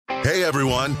Hey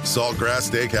everyone, Saltgrass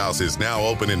Steakhouse is now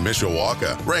open in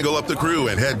Mishawaka. Wrangle up the crew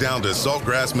and head down to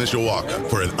Saltgrass Mishawaka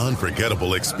for an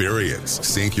unforgettable experience.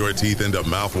 Sink your teeth into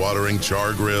mouth-watering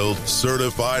char-grilled,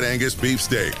 certified Angus beef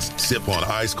steaks. Sip on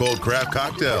ice-cold craft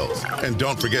cocktails. And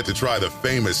don't forget to try the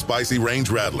famous spicy range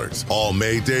rattlers, all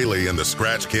made daily in the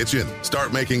Scratch Kitchen.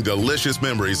 Start making delicious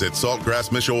memories at Saltgrass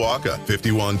Mishawaka,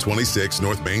 5126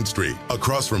 North Main Street,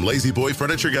 across from Lazy Boy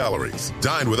Furniture Galleries.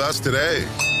 Dine with us today.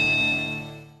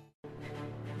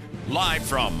 Live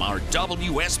from our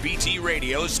WSBT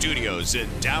radio studios in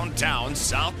downtown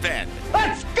South Bend.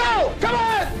 Let's go! Come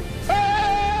on!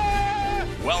 Ah!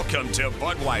 Welcome to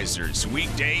Budweiser's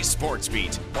Weekday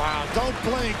Sportsbeat. Wow, don't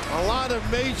blink. A lot of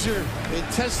major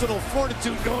intestinal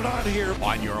fortitude going on here.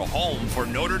 On your home for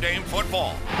Notre Dame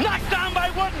football. Knocked down by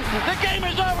Wooden. The game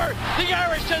is over. The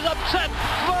Irish is upset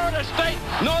Florida State.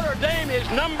 Notre Dame is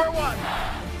number one.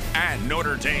 And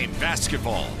Notre Dame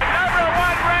basketball. Number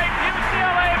one ranked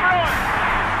UCLA Bruins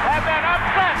have been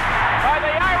upset by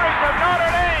the Irish of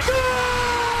Notre Dame.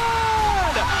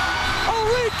 Good!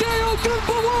 Enrique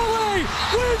Ogunbowale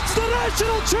wins the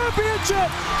national championship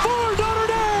for Notre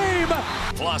Dame.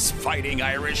 Plus Fighting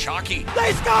Irish hockey.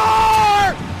 They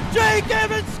score! Jake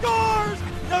Evans scores!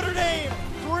 Notre Dame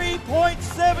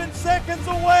 3.7 seconds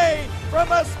away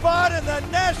from a spot in the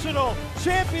national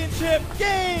championship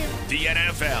game. The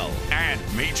NFL and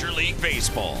Major League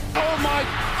Baseball. Oh my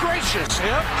gracious!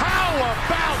 How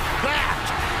about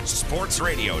that? Sports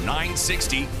Radio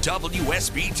 960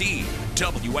 WSBT.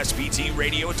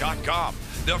 WSBTradio.com.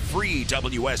 The free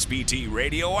WSBT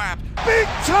radio app. Big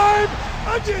time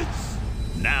onions!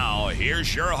 Now,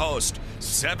 here's your host,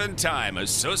 7-time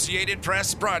Associated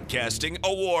Press Broadcasting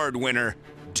Award winner,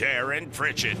 Darren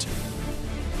Pritchett.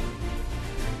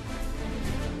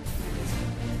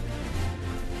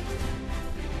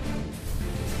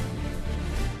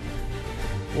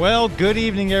 Well, good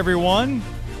evening, everyone.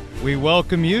 We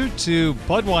welcome you to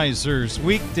Budweiser's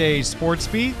Weekday Sports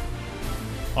Beat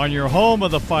on your home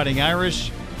of the Fighting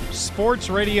Irish, Sports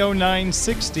Radio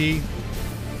 960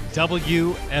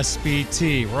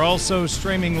 WSBT. We're also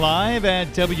streaming live at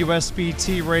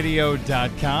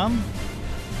WSBTradio.com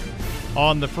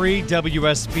on the free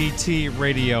WSBT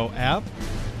radio app.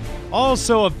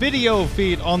 Also a video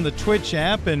feed on the Twitch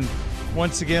app. And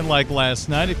once again, like last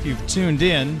night, if you've tuned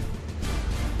in,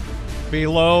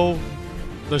 below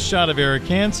the shot of Eric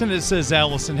Hansen, it says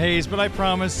Allison Hayes, but I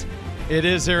promise it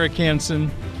is Eric Hansen,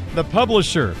 the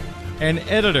publisher and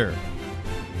editor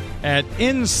at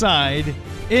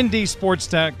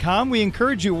InsideIndySports.com. We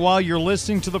encourage you, while you're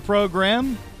listening to the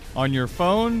program on your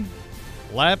phone,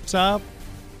 laptop,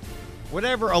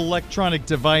 whatever electronic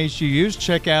device you use,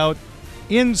 check out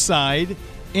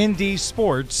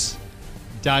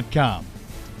InsideIndySports.com.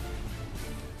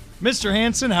 Mr.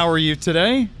 Hansen, how are you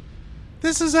today?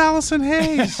 This is Allison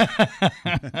Hayes.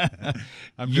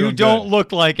 You don't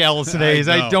look like Allison Hayes.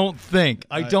 I don't think.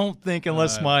 I don't think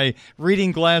unless my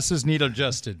reading glasses need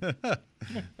adjusted. But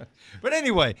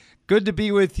anyway, good to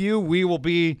be with you. We will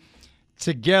be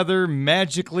together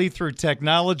magically through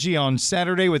technology on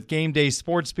Saturday with Game Day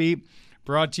Sports Beat,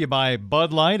 brought to you by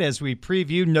Bud Light as we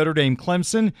preview Notre Dame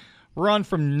Clemson. We're on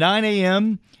from 9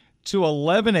 a.m. to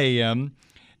 11 a.m.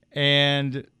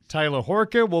 And Tyler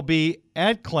Horka will be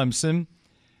at Clemson.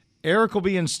 Eric will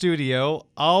be in studio.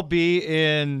 I'll be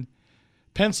in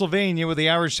Pennsylvania with the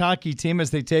Irish hockey team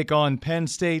as they take on Penn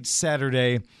State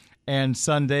Saturday and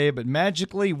Sunday. But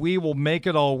magically, we will make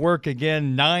it all work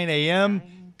again, 9 a.m.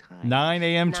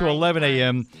 to 11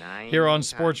 a.m. here on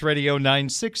Sports Radio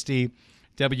 960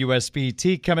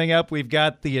 WSBT. Coming up, we've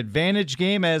got the Advantage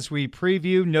game as we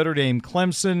preview Notre Dame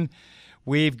Clemson.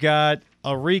 We've got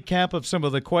a recap of some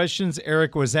of the questions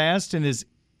Eric was asked in his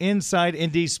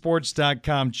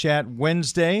InsideIndySports.com chat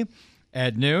Wednesday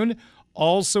at noon.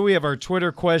 Also, we have our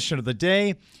Twitter question of the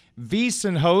day.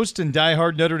 VSiN host and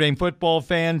diehard Notre Dame football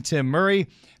fan Tim Murray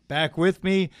back with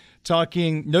me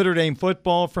talking Notre Dame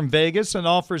football from Vegas and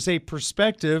offers a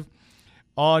perspective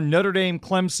on Notre Dame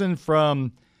Clemson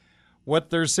from what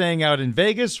they're saying out in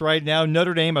Vegas. Right now,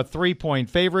 Notre Dame a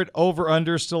 3-point favorite,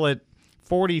 over-under still at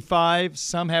 45.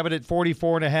 Some have it at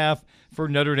 44.5 for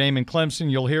Notre Dame and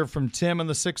Clemson. You'll hear from Tim in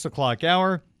the 6 o'clock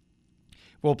hour.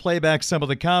 We'll play back some of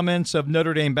the comments of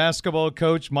Notre Dame basketball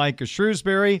coach Micah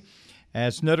Shrewsbury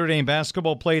as Notre Dame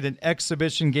basketball played an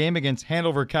exhibition game against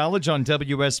Hanover College on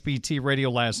WSBT radio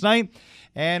last night.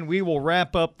 And we will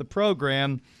wrap up the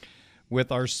program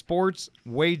with our sports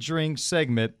wagering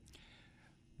segment,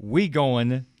 We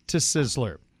Going to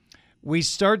Sizzler. We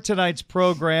start tonight's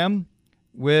program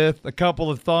with a couple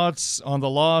of thoughts on the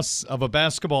loss of a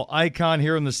basketball icon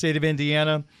here in the state of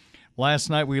Indiana. Last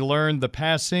night we learned the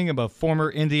passing of a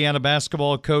former Indiana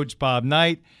basketball coach, Bob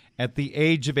Knight, at the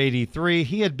age of 83.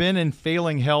 He had been in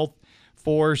failing health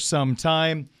for some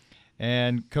time,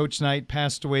 and Coach Knight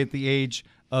passed away at the age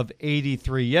of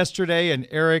 83 yesterday. And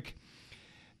Eric,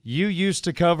 you used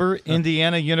to cover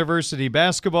Indiana University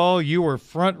basketball. You were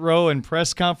front row in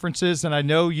press conferences, and I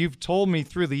know you've told me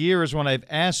through the years when I've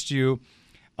asked you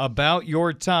about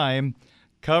your time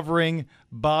covering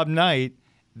Bob Knight,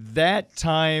 that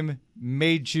time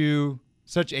made you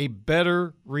such a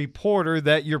better reporter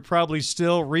that you're probably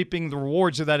still reaping the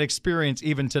rewards of that experience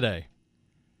even today.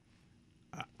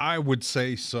 I would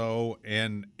say so,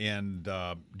 and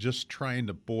just trying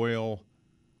to boil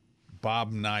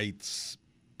Bob Knight's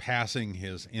passing,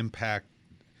 his impact,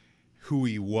 who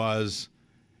he was,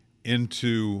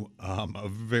 into a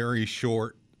very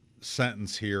short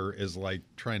sentence here is like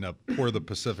trying to pour the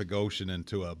Pacific Ocean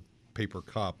into a paper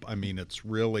cup. I mean, it's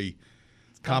really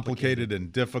complicated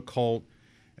and difficult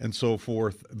and so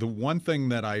forth. The one thing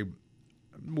that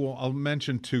I'll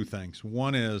mention two things.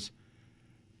 One is,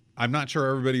 I'm not sure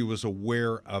everybody was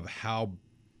aware of how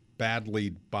badly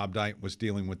Bob Knight was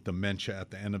dealing with dementia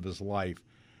at the end of his life.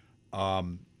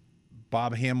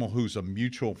 Bob Hamill, who's a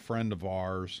mutual friend of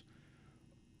ours,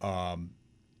 and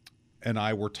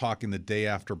I were talking the day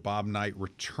after Bob Knight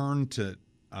returned to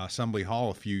Assembly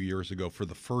Hall a few years ago for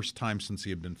the first time since he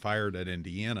had been fired at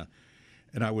Indiana.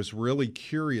 And I was really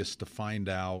curious to find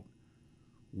out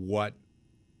what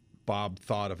Bob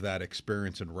thought of that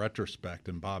experience in retrospect.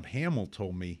 And Bob Hamill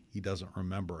told me he doesn't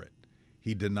remember it.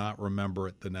 He did not remember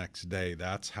it the next day.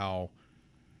 That's how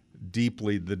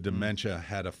deeply the dementia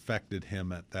had affected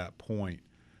him at that point.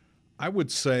 I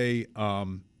would say,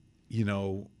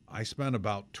 I spent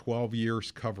about 12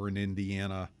 years covering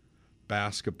Indiana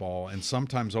basketball and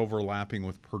sometimes overlapping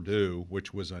with Purdue,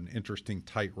 which was an interesting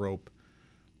tightrope.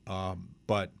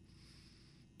 But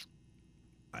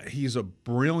he's a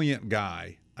brilliant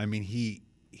guy. I mean,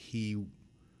 he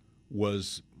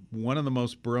was one of the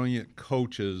most brilliant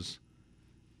coaches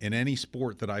in any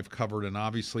sport that I've covered, and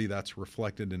obviously that's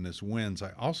reflected in his wins.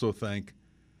 I also think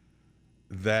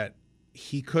that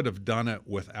he could have done it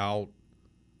without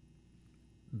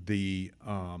the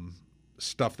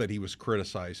stuff that he was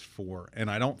criticized for, and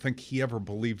I don't think he ever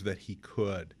believed that he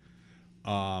could.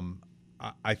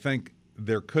 I think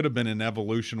there could have been an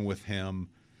evolution with him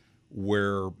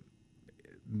where,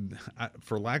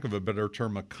 for lack of a better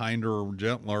term, a kinder,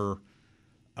 gentler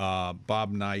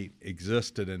Bob Knight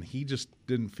existed, and he just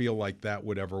didn't feel like that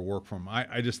would ever work for him.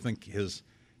 I just think his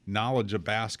knowledge of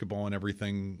basketball and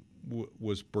everything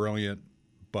was brilliant,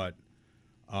 but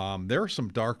there are some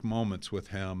dark moments with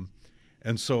him.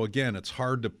 And so, again, it's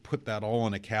hard to put that all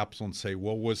in a capsule and say,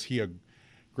 well, was he a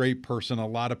great person? A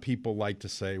lot of people like to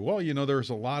say, well,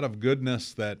 there's a lot of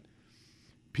goodness that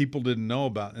people didn't know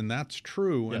about, and that's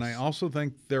true. Yes. And I also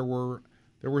think there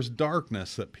was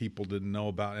darkness that people didn't know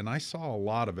about, and I saw a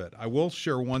lot of it. I will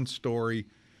share one story,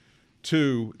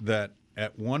 too, that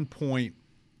at one point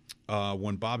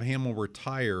when Bob Hamill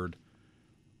retired,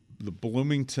 the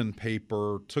Bloomington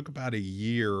paper took about a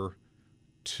year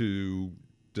to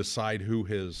decide who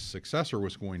his successor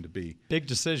was going to be. Big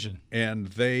decision. And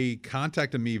they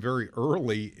contacted me very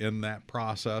early in that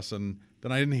process, and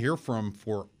then I didn't hear from him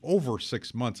for over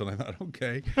 6 months. And I thought,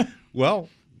 okay, well,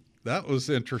 that was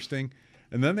interesting.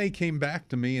 And then they came back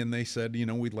to me and they said,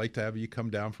 we'd like to have you come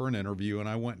down for an interview. And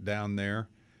I went down there.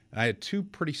 I had two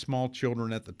pretty small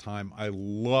children at the time. I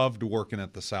loved working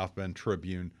at the South Bend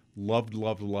Tribune. Loved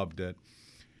it.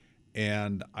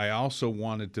 And I also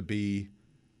wanted to be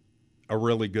a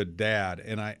really good dad.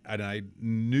 And I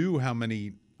knew how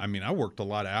many, I worked a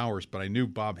lot of hours, but I knew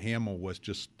Bob Hamill was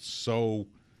just so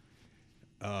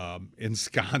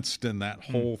ensconced in that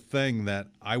whole thing that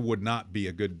I would not be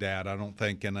a good dad, I don't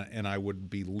think, and I would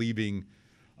be leaving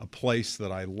a place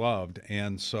that I loved.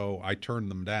 And so I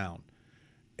turned them down.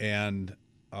 And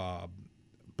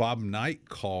Bob Knight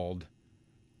called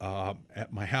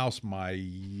at my house. My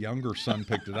younger son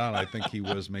picked it out. I think he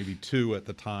was maybe 2 at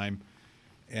the time,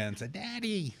 and said,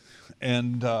 "Daddy."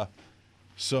 And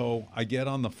so I get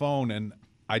on the phone, and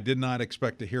I did not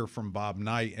expect to hear from Bob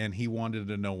Knight, and he wanted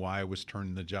to know why I was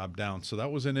turning the job down. So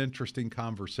that was an interesting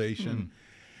conversation.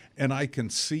 And I can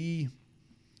see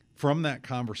from that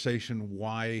conversation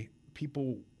why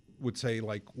people would say,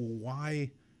 like,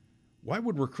 well, why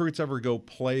would recruits ever go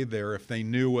play there if they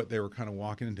knew what they were kind of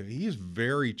walking into? He's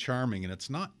very charming, and it's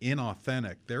not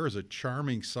inauthentic. There is a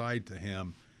charming side to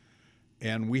him.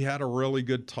 And we had a really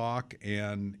good talk,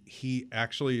 and he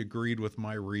actually agreed with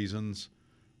my reasons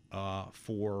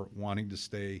for wanting to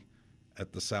stay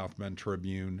at the South Bend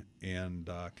Tribune and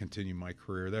continue my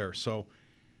career there. So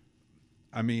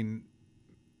I mean,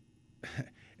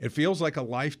 it feels like a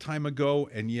lifetime ago,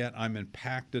 and yet I'm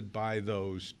impacted by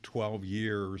those 12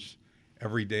 years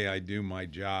every day I do my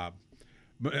job.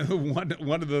 But one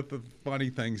of the funny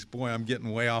things, boy, I'm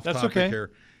getting way off topic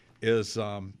here, is,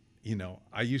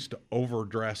 I used to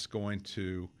overdress going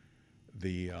to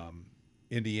the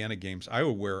Indiana games. I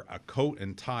would wear a coat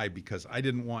and tie because I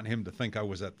didn't want him to think I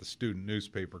was at the student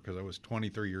newspaper because I was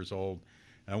 23 years old.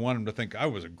 And I wanted him to think I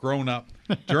was a grown-up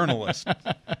journalist.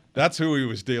 That's who he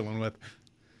was dealing with.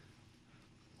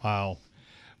 Wow.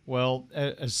 Well,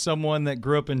 as someone that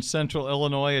grew up in Central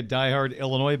Illinois, a diehard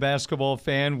Illinois basketball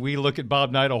fan, we look at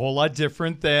Bob Knight a whole lot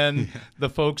different than the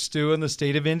folks do in the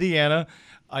state of Indiana.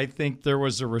 I think there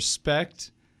was a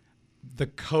respect. The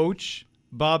coach,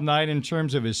 Bob Knight, in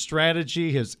terms of his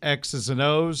strategy, his X's and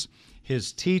O's,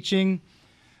 his teaching,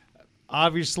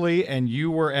 obviously, and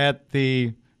you were at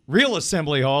the real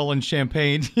Assembly Hall in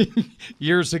Champaign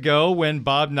years ago when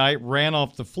Bob Knight ran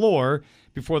off the floor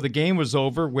before the game was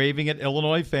over, waving at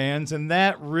Illinois fans, and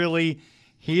that really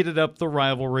heated up the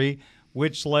rivalry,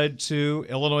 which led to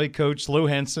Illinois coach Lou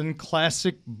Henson.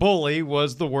 Classic bully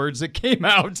was the words that came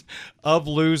out of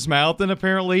Lou's mouth, and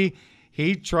apparently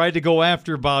he tried to go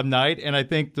after Bob Knight, and I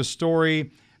think the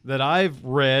story that I've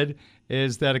read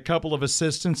is that a couple of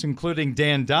assistants, including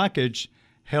Dan Dockage,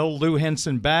 held Lou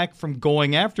Henson back from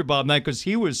going after Bob Knight because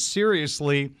he was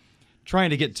seriously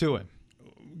trying to get to him.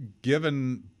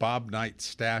 Given Bob Knight's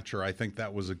stature, I think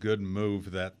that was a good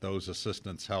move that those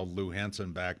assistants held Lou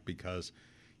Henson back because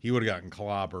he would have gotten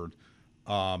clobbered.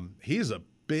 He's a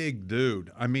big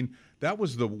dude. I mean, that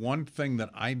was the one thing that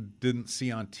I didn't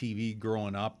see on TV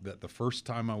growing up, that the first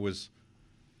time I was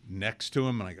next to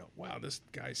him and I go, wow, this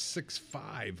guy's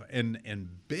 6'5" and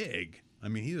big. I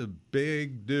mean, he's a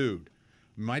big dude.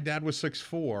 My dad was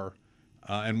 6'4"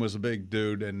 and was a big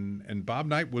dude, and Bob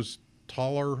Knight was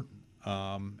taller.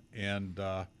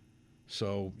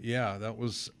 So yeah,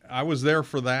 I was there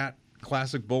for that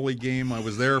classic bully game. I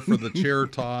was there for the chair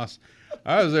toss.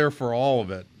 I was there for all of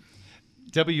it.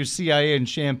 WCIA in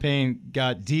Champaign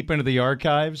got deep into the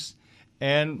archives,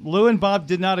 and Lou and Bob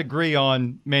did not agree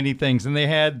on many things, and they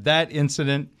had that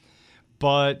incident.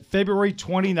 But February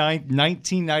 29th,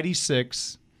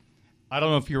 1996, I don't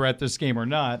know if you were at this game or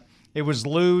not, it was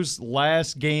Lou's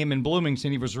last game in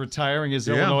Bloomington. He was retiring as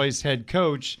Illinois' head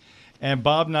coach. And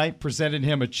Bob Knight presented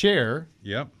him a chair.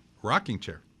 Yep, rocking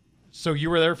chair. So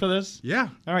you were there for this? Yeah.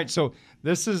 All right, so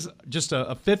this is just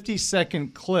a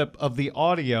 50-second clip of the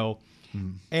audio.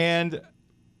 And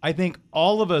I think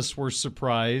all of us were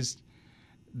surprised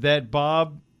that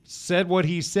Bob said what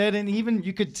he said, and even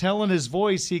you could tell in his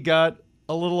voice he got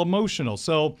a little emotional.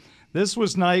 So this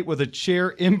was Knight with a chair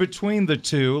in between the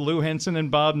two, Lou Henson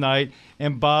and Bob Knight,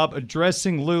 and Bob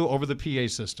addressing Lou over the PA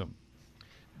system.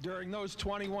 During those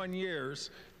 21 years,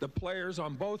 the players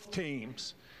on both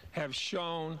teams have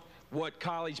shown what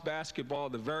college basketball,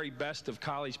 the very best of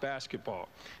college basketball.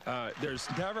 There's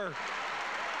never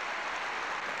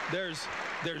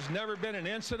been an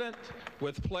incident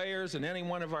with players in any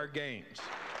one of our games.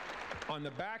 On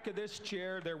the back of this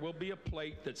chair, there will be a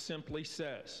plate that simply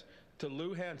says, to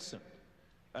Lou Henson,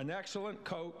 an excellent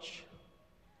coach,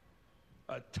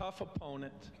 a tough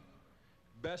opponent,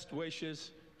 best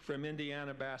wishes from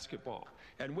Indiana basketball.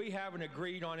 And we haven't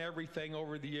agreed on everything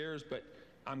over the years, but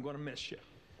I'm going to miss you.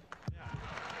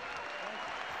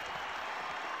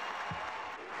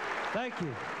 Thank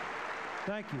you.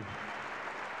 Thank you.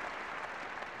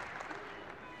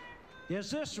 Is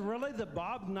this really the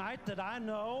Bob Knight that I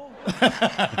know?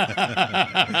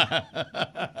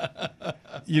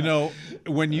 You know,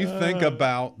 when you think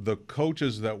about the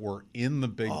coaches that were in the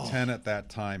Big Ten at that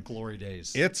time, glory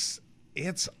days.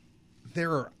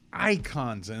 There are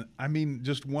icons, and I mean,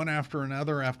 just one after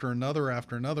another,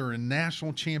 and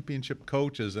national championship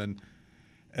coaches. And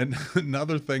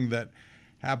another thing that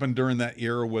happened during that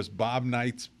era was Bob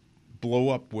Knight's blow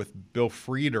up with Bill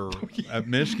Frieder at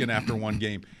Michigan after one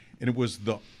game. And it was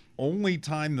the only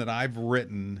time that I've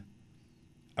written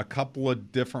a couple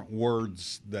of different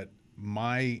words that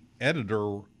my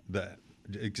editor, the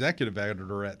executive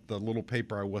editor at the little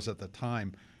paper I was at the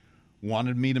time,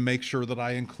 wanted me to make sure that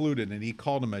I included, and he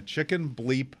called him a chicken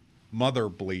bleep, mother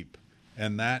bleep.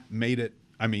 And that made it,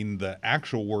 I mean, the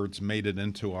actual words made it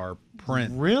into our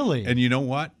print. Really? And you know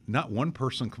what? Not one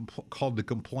person called to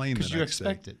complain the next day. Because you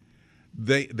expect it.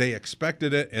 They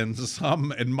expected it, and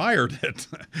some admired it.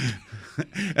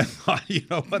 And thought, you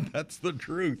know what? That's the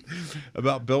truth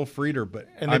about Bill Frieder. But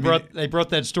and they brought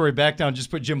that story back down. Just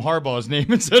put Jim Harbaugh's name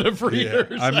instead of Frieder's.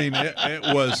 Yeah, I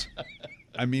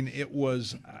mean, it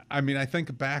was. I mean, I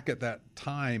think back at that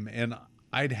time, and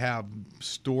I'd have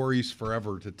stories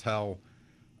forever to tell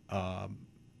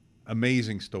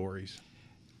Amazing stories.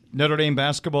 Notre Dame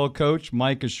basketball coach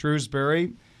Micah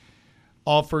Shrewsbury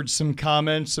offered some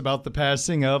comments about the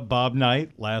passing of Bob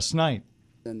Knight last night.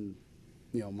 And,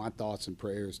 my thoughts and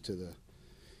prayers to the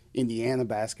Indiana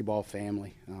basketball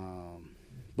family,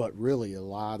 but really a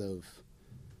lot of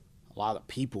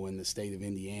people in the state of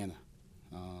Indiana.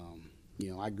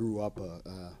 I grew up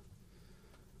a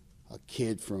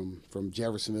kid from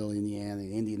Jeffersonville, Indiana,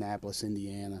 Indianapolis,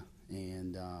 Indiana,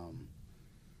 and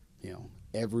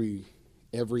every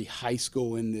high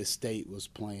school in this state was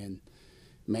playing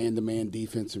man-to-man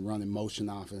defense and running motion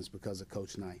offense because of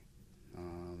Coach Knight.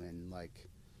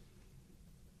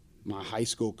 My high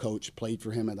school coach played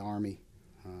for him at Army.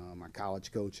 My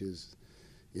college coach is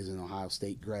an Ohio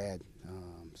State grad,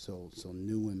 so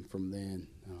knew him from then.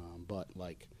 But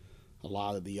a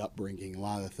lot of the upbringing, a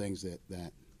lot of the things that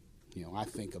I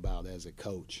think about as a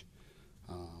coach,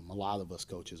 a lot of us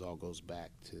coaches all goes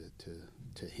back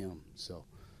to him. So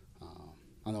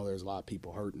I know there's a lot of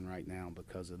people hurting right now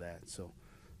because of that. So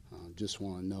just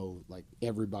want to know,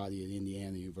 everybody at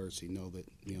Indiana University know that,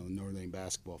 Notre Dame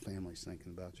basketball family's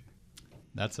thinking about you.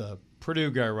 That's a Purdue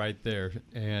guy right there.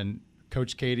 And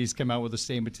Coach Katie's come out with a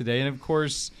statement today. And, of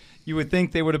course, you would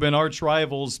think they would have been arch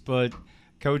rivals, but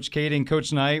Coach Katie and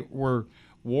Coach Knight were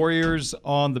warriors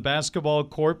on the basketball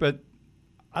court. But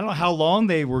I don't know how long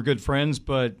they were good friends,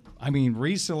 but,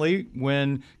 recently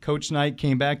when Coach Knight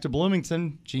came back to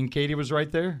Bloomington, Gene Katie was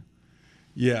right there.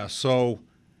 Yeah, so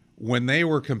when they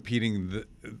were competing,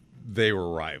 they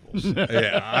were rivals.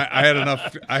 Yeah, I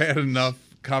had enough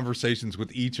conversations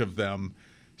with each of them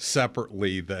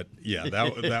separately that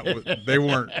they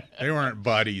weren't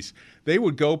buddies. They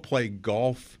would go play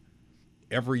golf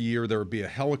every year. There would be a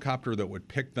helicopter that would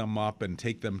pick them up and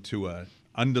take them to a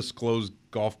undisclosed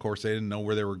golf course. They didn't know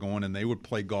where they were going, and they would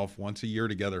play golf once a year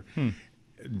together.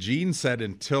 Gene said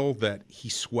until that he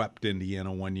swept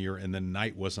Indiana one year, and then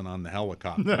Knight wasn't on the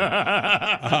helicopter.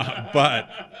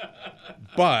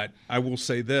 But I will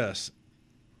say this: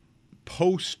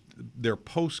 their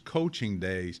post-coaching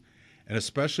days, and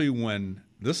especially when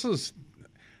this is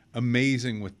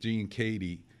amazing with Gene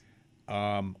Katie,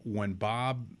 when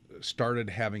Bob started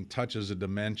having touches of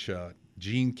dementia,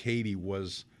 Gene Katie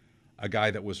was a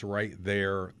guy that was right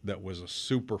there, that was a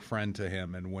super friend to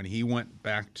him. And when he went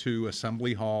back to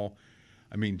Assembly Hall,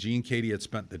 Gene Katie had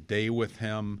spent the day with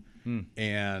him,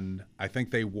 and I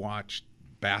think they watched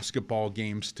basketball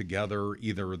games together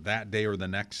either that day or the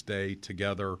next day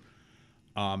together.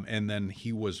 And then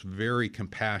he was very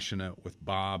compassionate with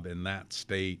Bob in that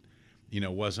state,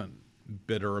 wasn't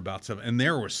bitter about stuff. And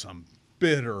there was some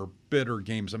bitter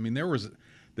games. There was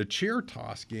the chair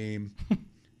toss game.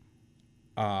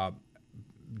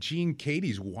 Gene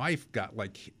Katie's wife got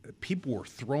people were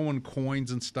throwing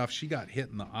coins and stuff. She got hit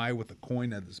in the eye with a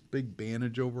coin, had this big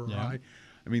bandage over her eye.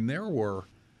 There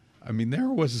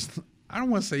was, I don't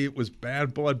want to say it was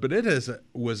bad blood, but it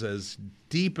was as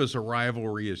deep as a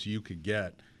rivalry as you could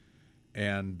get.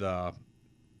 And and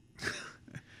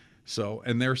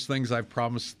there's things I've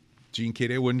promised Gene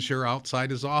Katie I wouldn't share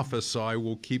outside his office, so I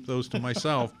will keep those to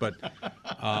myself. But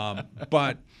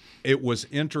it was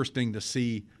interesting to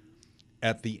see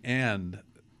at the end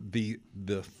the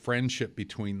friendship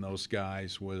between those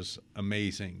guys was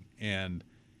amazing, and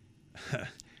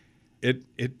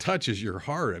it touches your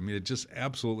heart. It just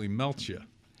absolutely melts you.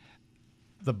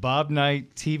 The Bob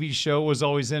Knight TV show was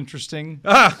always interesting.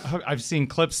 I've seen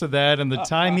clips of that, and the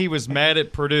time he was mad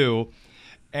at Purdue,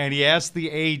 and he asked the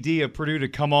AD of Purdue to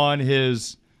come on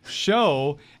his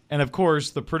show, and of course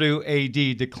the Purdue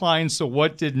AD declined. So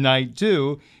what did Knight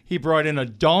do? He brought in a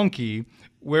donkey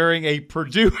wearing a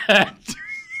Purdue hat,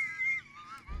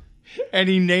 and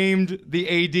he named the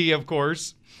AD, of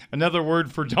course, another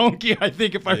word for donkey, I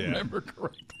think, if I remember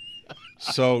correctly.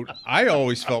 So I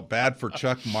always felt bad for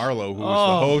Chuck Marlowe, who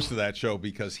was the host of that show,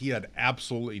 because he had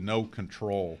absolutely no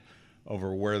control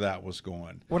over where that was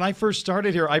going. When I first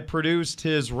started here, I produced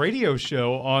his radio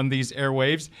show on these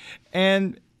airwaves,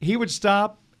 and he would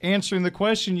stop answering the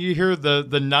question. You hear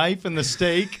the knife and the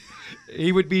steak.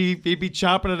 He'd be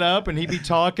chopping it up, and he'd be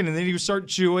talking, and then he would start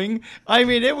chewing.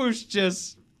 It was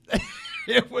just,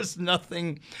 it was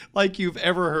nothing like you've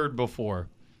ever heard before.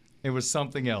 It was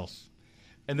something else.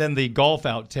 And then the golf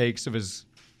outtakes of his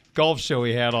golf show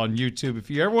he had on YouTube. If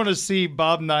you ever want to see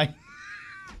Bob Knight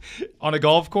on a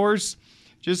golf course,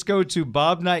 just go to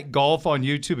Bob Knight Golf on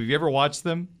YouTube. Have you ever watched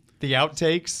them? The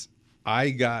outtakes? I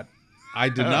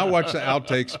did not watch the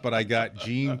outtakes, but I got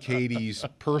Gene Katie's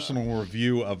personal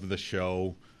review of the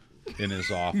show in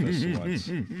his office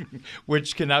once.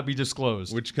 Which cannot be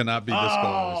disclosed.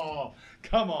 Oh,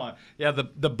 Come on. Yeah,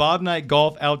 the Bob Knight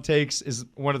golf outtakes is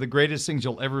one of the greatest things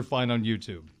you'll ever find on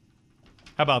YouTube.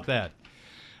 How about that?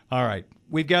 All right.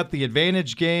 We've got the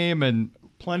advantage game and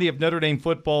plenty of Notre Dame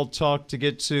football talk to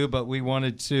get to, but we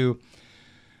wanted to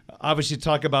obviously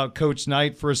talk about Coach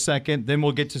Knight for a second. Then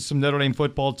we'll get to some Notre Dame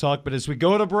football talk. But as we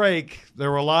go to break,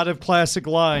 there were a lot of classic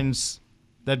lines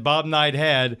that Bob Knight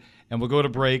had, and we'll go to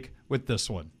break with this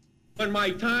one. When my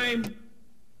time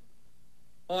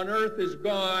on earth is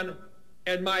gone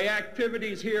and my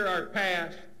activities here are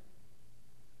past,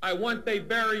 I want they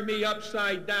bury me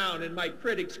upside down and my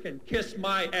critics can kiss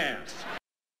my ass.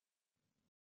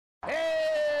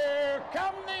 Here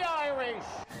come the Irish.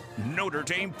 Notre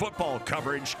Dame football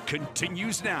coverage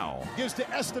continues now. Gives to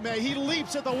Estime. He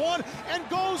leaps at the 1 and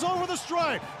goes over the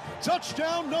stripe.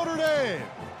 Touchdown, Notre Dame.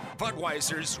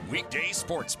 Budweiser's Weekday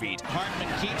Sportsbeat. Hartman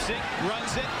keeps it,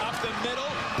 runs it up the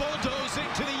middle, bulldozing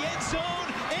to the end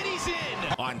zone, and he's in.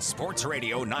 On Sports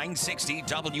Radio 960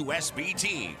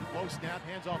 WSBT. Low snap,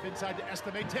 hands off inside to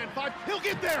Estime. 10-5. He'll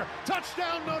get there.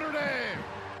 Touchdown, Notre Dame.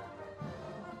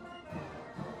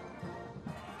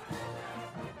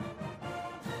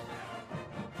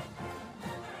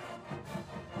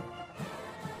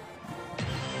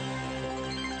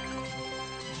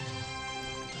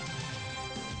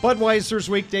 Budweiser's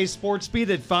Weekday Sports Beat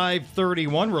at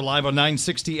 5:31. We're live on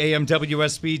 960 AM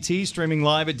WSBT, streaming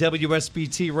live at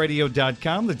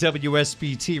WSBTradio.com, the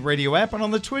WSBT radio app, and on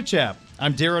the Twitch app.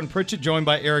 I'm Darren Pritchett, joined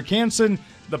by Eric Hansen,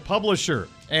 the publisher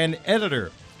and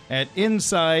editor at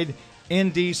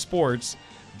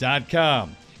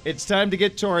InsideNDSports.com. It's time to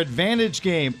get to our advantage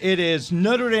game. It is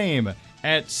Notre Dame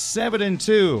at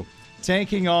 7-2,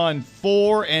 taking on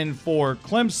 4-4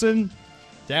 Clemson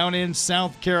down in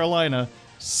South Carolina.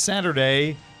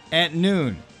 Saturday at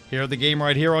noon. Hear the game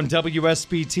right here on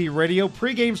WSBT Radio.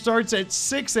 Pre-game starts at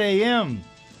 6 a.m.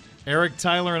 Eric,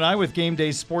 Tyler, and I with Game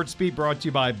Day Sports Beat, brought to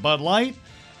you by Bud Light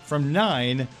from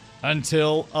 9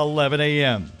 until 11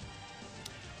 a.m.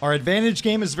 Our advantage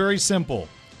game is very simple.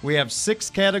 We have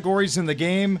 6 categories in the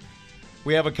game.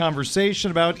 We have a conversation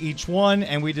about each one,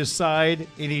 and we decide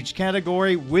in each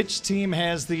category which team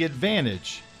has the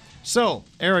advantage. So,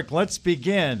 Eric, let's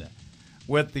begin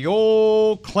with the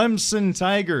old Clemson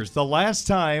Tigers. The last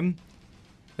time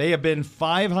they have been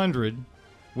 500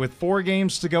 with 4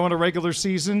 games to go in a regular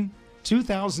season,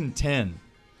 2010.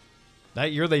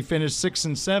 That year they finished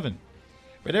 6-7.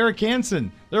 But Eric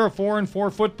Hansen, they're a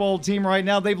 4-4 football team right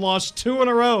now. They've lost 2 in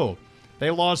a row. They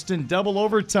lost in double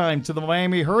overtime to the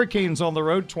Miami Hurricanes on the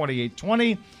road,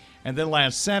 28-20. And then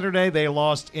last Saturday they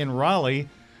lost in Raleigh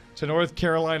to North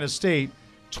Carolina State,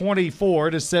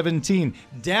 24-17.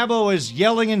 Dabo is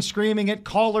yelling and screaming at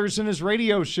callers in his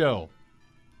radio show.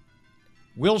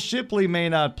 Will Shipley may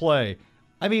not play.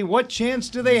 I mean, what chance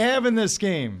do they have in this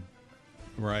game?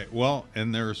 Right. Well,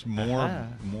 and there's more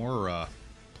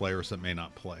players that may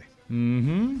not play.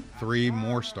 Mm-hmm. 3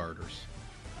 more starters.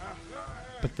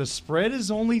 But the spread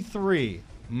is only 3.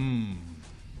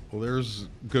 Well, there's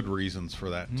good reasons for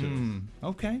that, too.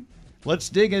 Okay. Let's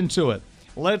dig into it.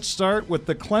 Let's start with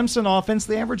the Clemson offense.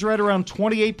 They average right around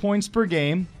 28 points per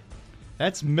game.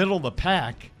 That's middle of the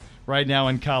pack right now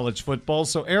in college football.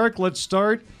 So, Eric, let's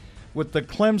start with the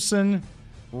Clemson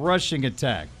rushing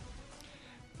attack.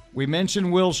 We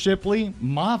mentioned Will Shipley.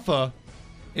 Maffa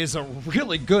is a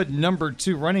really good number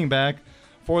 2 running back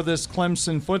for this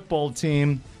Clemson football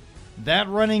team. That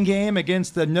running game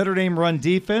against the Notre Dame run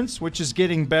defense, which is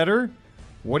getting better.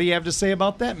 What do you have to say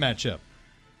about that matchup?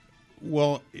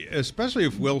 Well, especially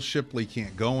if Will Shipley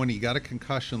can't go, and he got a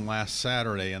concussion last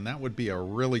Saturday, and that would be a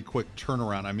really quick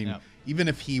turnaround. I mean, even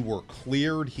if he were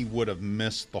cleared, he would have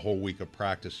missed the whole week of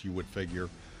practice, you would figure.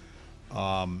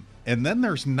 And then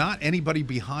there's not anybody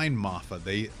behind Maffa.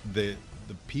 The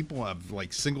people have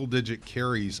like single-digit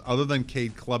carries, other than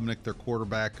Cade Klubnik, their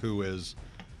quarterback, who is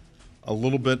a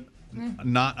little bit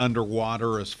not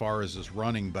underwater as far as his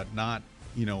running, but not,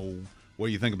 what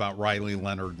you think about Riley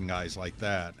Leonard and guys like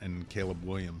that, and Caleb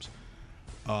Williams.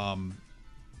 The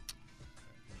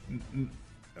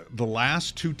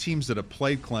last 2 teams that have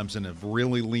played Clemson have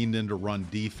really leaned into run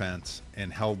defense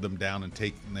and held them down and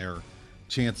taken their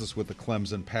chances with the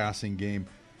Clemson passing game.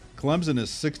 Clemson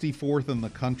is 64th in the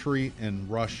country in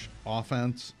rush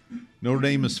offense. Notre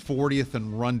Dame is 40th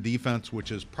in run defense,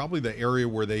 which is probably the area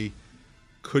where they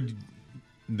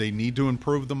need to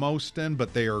improve the most in,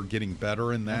 but they are getting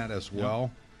better in that as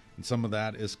well. And some of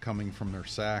that is coming from their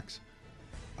sacks.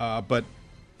 But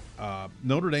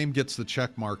Notre Dame gets the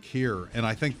check mark here, and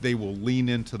I think they will lean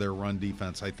into their run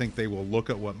defense. I think they will look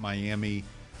at what Miami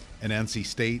and NC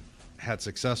State had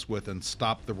success with and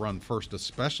stop the run first,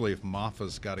 especially if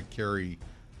Maffa's got to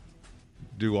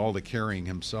do all the carrying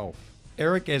himself.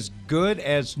 Eric, as good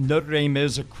as Notre Dame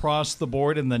is across the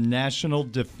board in the national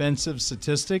defensive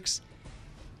statistics,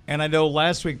 and I know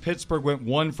last week Pittsburgh went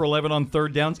 1 for 11 on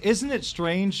third downs. Isn't it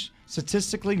strange?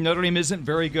 Statistically, Notre Dame isn't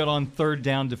very good on third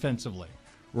down defensively.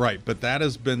 Right, but that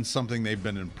has been something they've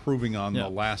been improving on the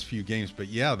last few games. But,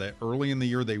 yeah, that early in the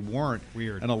year they weren't.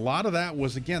 Weird. And a lot of that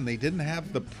was, again, they didn't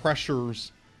have the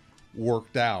pressures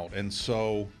worked out. And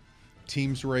so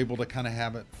teams were able to kind of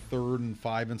have it 3rd and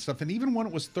 5 and stuff. And even when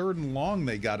it was 3rd and long,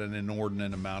 they got an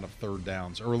inordinate amount of third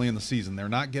downs early in the season. They're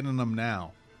not getting them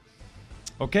now.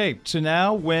 Okay, so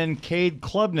now when Cade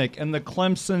Klubnik and the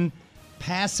Clemson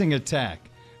passing attack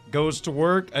goes to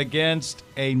work against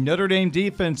a Notre Dame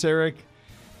defense, Eric,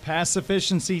 pass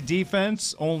efficiency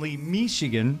defense, only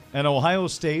Michigan and Ohio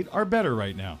State are better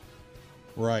right now.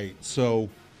 Right. So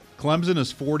Clemson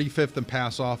is 45th in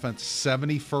pass offense,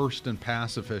 71st in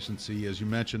pass efficiency. As you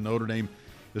mentioned, Notre Dame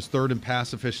is 3rd in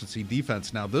pass efficiency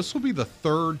defense. Now, this will be the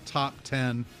 3rd top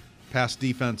 10 pass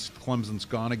defense Clemson's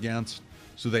gone against.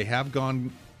 So they have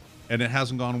gone, and it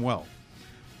hasn't gone well.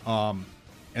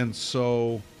 And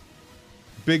so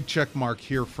big check mark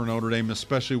here for Notre Dame,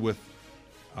 especially with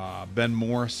Ben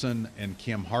Morrison and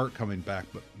Cam Hart coming back.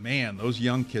 But, man, those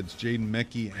young kids, Jaden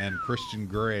Mickey and Christian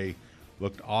Gray,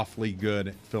 looked awfully good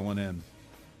at filling in.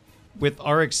 With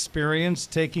our experience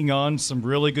taking on some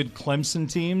really good Clemson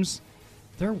teams,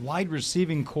 their wide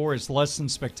receiving core is less than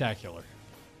spectacular.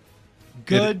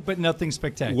 Good, but nothing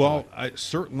spectacular. Well,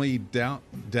 certainly down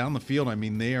the field, I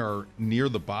mean, they are near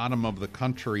the bottom of the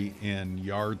country in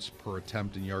yards per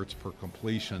attempt and yards per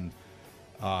completion.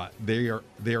 They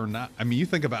are not. I mean, you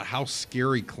think about how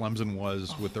scary Clemson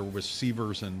was with their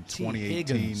receivers in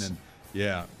 2018,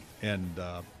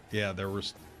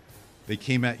 they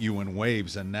came at you in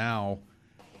waves, and now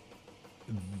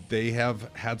they have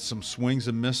had some swings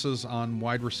and misses on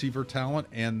wide receiver talent,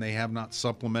 and they have not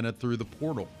supplemented through the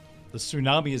portal. The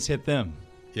tsunami has hit them.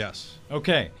 Yes.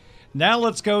 Okay, now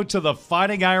let's go to the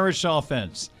Fighting Irish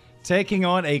offense, taking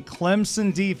on a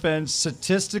Clemson defense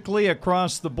statistically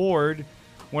across the board,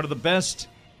 one of the best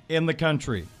in the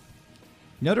country.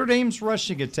 Notre Dame's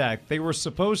rushing attack, they were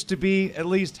supposed to be at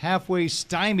least halfway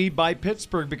stymied by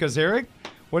Pittsburgh because, Eric,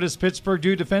 what does Pittsburgh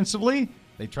do defensively?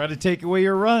 They try to take away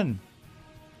your run.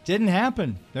 Didn't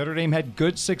happen. Notre Dame had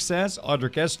good success.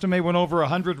 Audric Estime went over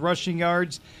 100 rushing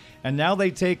yards. And now they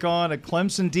take on a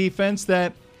Clemson defense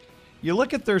that, you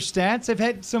look at their stats, they've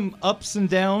had some ups and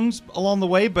downs along the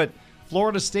way, but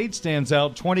Florida State stands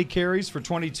out, 20 carries for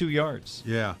 22 yards.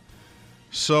 Yeah.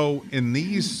 So in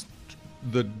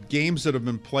the games that have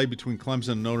been played between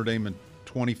Clemson and Notre Dame in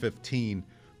 2015,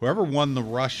 whoever won the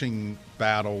rushing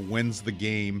battle wins the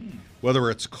game,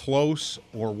 whether it's close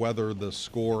or whether the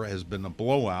score has been a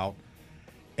blowout.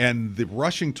 And the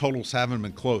rushing totals haven't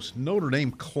been close. Notre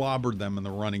Dame clobbered them in the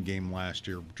running game last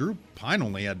year. Drew Pine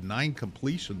only had 9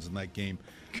 completions in that game.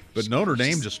 But Notre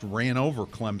Dame just ran over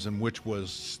Clemson, which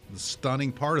was the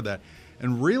stunning part of that.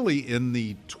 And really, in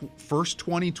the first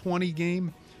 2020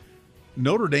 game,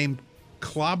 Notre Dame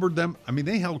clobbered them. I mean,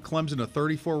 they held Clemson to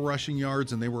 34 rushing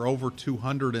yards, and they were over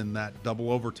 200 in that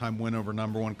double overtime win over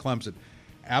number 1 Clemson.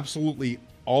 Absolutely,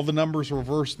 all the numbers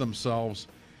reversed themselves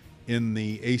in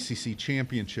the ACC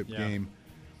championship game.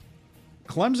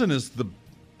 Clemson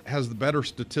has the better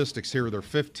statistics here. They're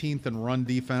 15th in run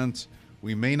defense.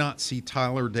 We may not see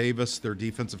Tyler Davis, their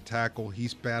defensive tackle.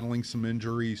 He's battling some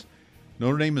injuries.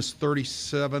 Notre Dame is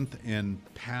 37th in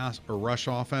pass or rush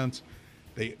offense.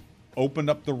 They opened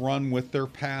up the run with their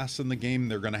pass in the game.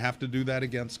 They're going to have to do that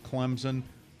against Clemson.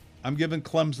 I'm giving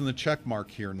Clemson the check mark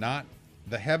here, not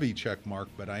the heavy check mark,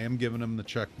 but I am giving them the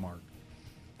check mark.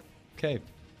 Okay.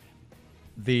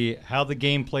 The How the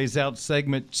Game Plays Out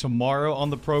segment tomorrow on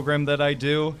the program that I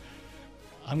do,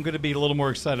 I'm going to be a little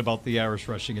more excited about the Irish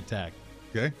rushing attack.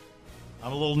 Okay.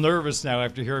 I'm a little nervous now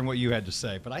after hearing what you had to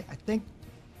say, but I think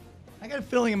I got a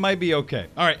feeling it might be okay.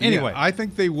 All right, anyway. Yeah, I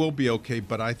think they will be okay,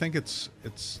 but I think it's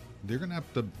they're going to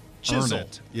have to chisel. earn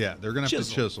it. Yeah, they're going to have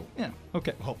to chisel. Yeah,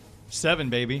 okay. Well, 7,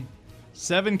 baby.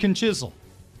 7 can chisel,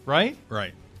 right?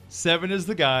 Right. 7 is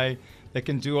the guy that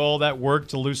can do all that work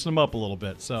to loosen them up a little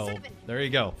bit. So there you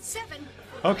go. 7.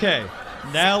 Okay,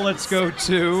 now let's go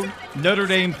to Notre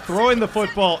Dame throwing the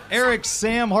football. Eric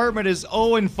Sam Hartman is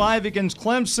 0-5 against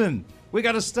Clemson. We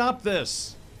got to stop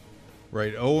this.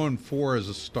 Right, 0-4 as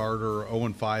a starter,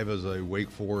 0-5 as a Wake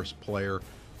Forest player.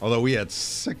 Although we had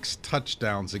 6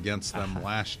 touchdowns against them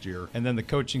last year. And then the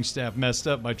coaching staff messed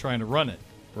up by trying to run it.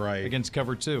 Right. Against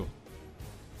cover 2.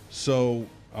 So,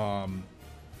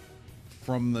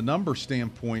 from the number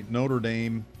standpoint, Notre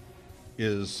Dame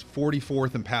is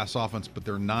 44th in pass offense, but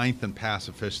they're 9th in pass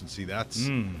efficiency. That's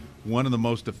one of the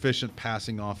most efficient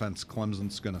passing offense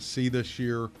Clemson's going to see this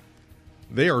year.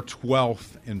 They are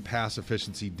 12th in pass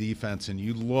efficiency defense, and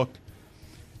you look,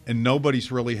 and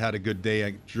nobody's really had a good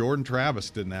day. Jordan Travis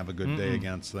didn't have a good day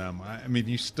against them. I mean,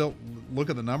 you still look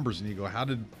at the numbers and you go, how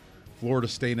did Florida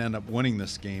State end up winning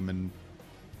this game? And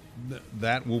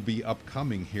that will be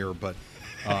upcoming here, but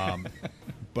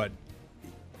but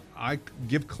I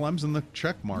give Clemson the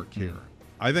check mark here.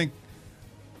 I think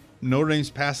Notre Dame's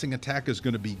passing attack is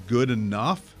going to be good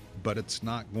enough, but it's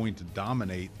not going to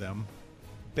dominate them.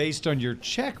 Based on your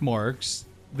check marks,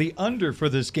 the under for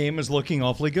this game is looking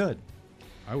awfully good.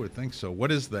 I would think so.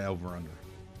 What is the over-under?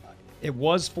 It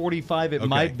was 45. It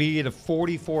might be at a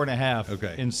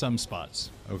 44.5 in some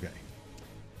spots. Okay.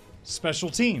 Special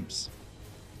teams.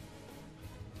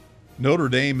 Notre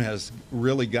Dame has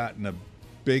really gotten a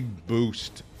big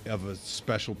boost of a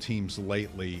special teams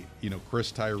lately. You know,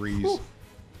 Chris Tyree's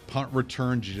punt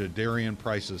return, Jadarian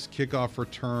Price's kickoff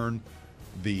return,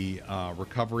 the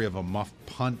recovery of a muffed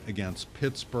punt against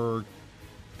Pittsburgh.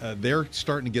 They're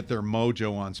starting to get their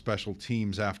mojo on special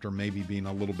teams after maybe being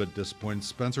a little bit disappointed.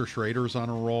 Spencer Schrader's on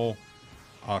a roll.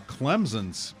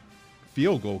 Clemson's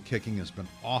field goal kicking has been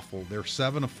awful. They're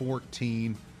 7 of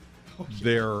 14.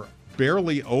 They're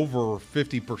barely over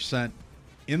 50%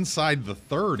 inside the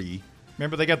 30.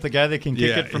 Remember, they got the guy that can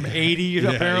kick it from 80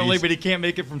 apparently, but he can't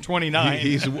make it from 29.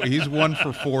 He's 1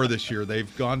 for 4 this year.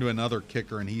 They've gone to another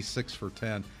kicker, and he's 6 for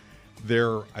 10.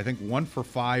 They're, I think, 1 for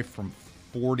 5 from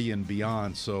 40 and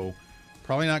beyond, so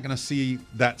probably not going to see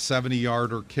that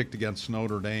 70-yarder kicked against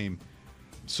Notre Dame.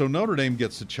 So Notre Dame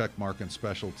gets the check mark in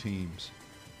special teams.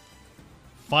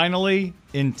 Finally,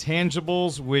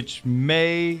 intangibles, which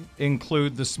may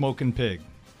include the smoking pig.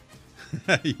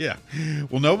 Yeah.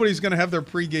 Well, nobody's going to have their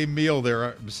pregame meal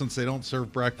there since they don't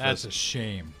serve breakfast. That's a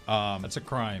shame. That's a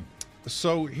crime.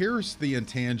 So here's the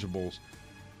intangibles.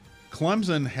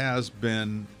 Clemson has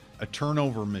been a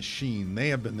turnover machine. They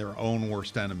have been their own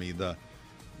worst enemy. The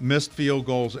missed field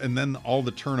goals and then all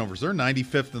the turnovers. They're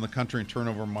 95th in the country in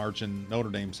turnover margin. Notre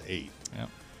Dame's 8th. Yeah.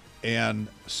 And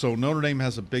so Notre Dame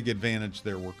has a big advantage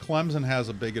there, where Clemson has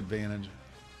a big advantage.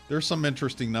 There's some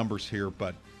interesting numbers here,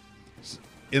 but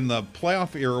in the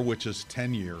playoff era, which is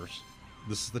 10 years,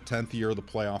 this is the 10th year of the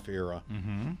playoff era,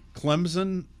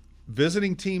 Clemson,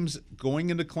 visiting teams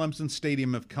going into Clemson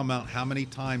Stadium have come out how many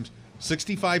times?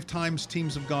 65 times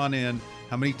teams have gone in.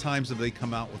 How many times have they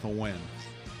come out with a win?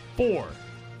 4.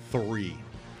 3.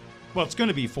 Well, it's going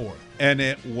to be 4. And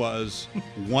it was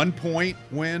 1 point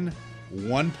win,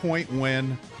 1 point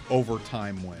win,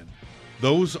 overtime win.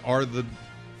 Those are the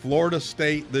Florida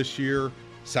State this year,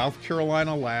 South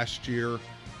Carolina last year,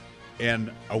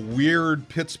 and a weird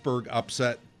Pittsburgh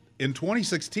upset in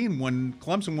 2016 when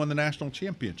Clemson won the national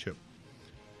championship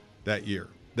that year.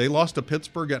 They lost to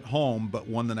Pittsburgh at home, but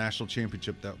won the national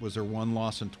championship. That was their one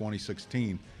loss in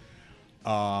 2016.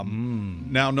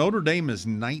 Now, Notre Dame is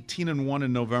 19-1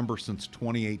 in November since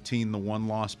 2018, the one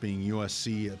loss being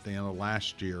USC at the end of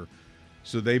last year.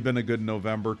 So they've been a good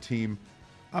November team.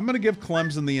 I'm going to give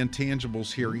Clemson the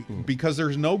intangibles here because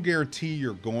there's no guarantee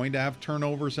you're going to have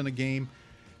turnovers in a game,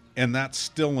 and that's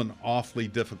still an awfully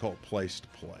difficult place to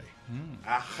play.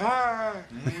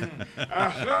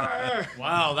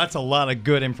 Wow, that's a lot of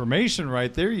good information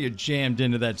right there. You jammed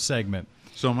into that segment.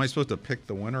 So am I supposed to pick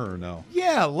the winner or no?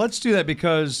 Yeah, let's do that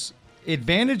because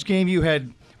advantage game you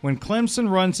had when Clemson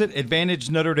runs it, advantage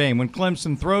Notre Dame. When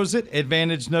Clemson throws it,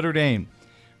 advantage Notre Dame.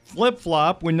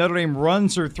 Flip-flop, when Notre Dame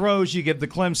runs or throws, you give the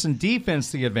Clemson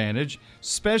defense the advantage.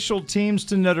 Special teams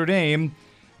to Notre Dame.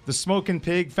 The smoking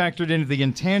pig factored into the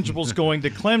intangibles going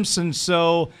to Clemson,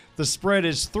 so the spread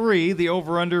is 3, the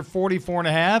over-under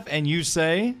 44.5, and you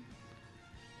say?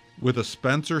 With a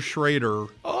Spencer Schrader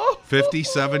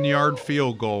 57-yard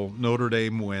field goal, Notre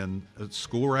Dame win. A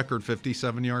school record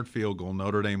 57-yard field goal,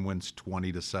 Notre Dame wins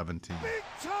 20-17.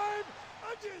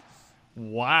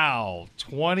 Wow,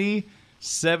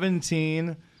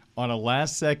 20-17 on a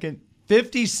last-second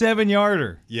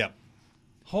 57-yarder. Yep.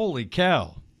 Holy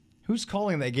cow. Who's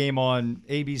calling that game on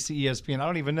ABC, ESPN? I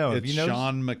don't even know. It's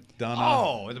Sean McDonough.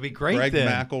 Oh, it'll be great Greg then.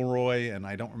 McElroy, and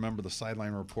I don't remember the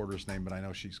sideline reporter's name, but I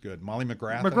know she's good. Molly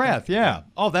McGrath. McGrath, yeah.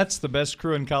 Oh, that's the best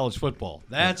crew in college football.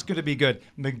 That's going to be good.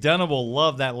 McDonough will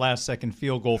love that last-second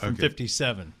field goal from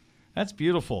 57. That's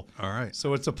beautiful. All right.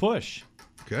 So it's a push.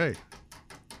 Okay.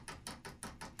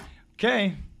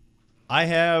 Okay. I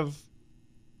have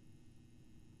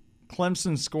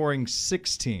Clemson scoring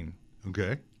 16.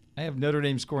 Okay. I have Notre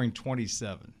Dame scoring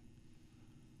 27.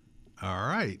 All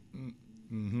right.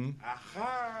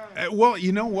 Well,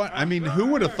 you know what? I mean, who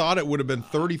would have thought it would have been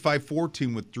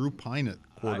 35-14 with Drew Pine at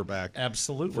quarterback?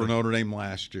 Absolutely. For Notre Dame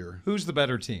last year. Who's the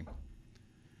better team?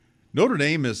 Notre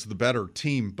Dame is the better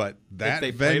team, but that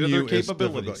if they play to venue their is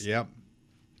capabilities. difficult. Yep.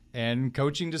 And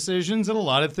coaching decisions and a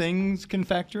lot of things can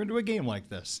factor into a game like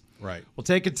this. Right. We'll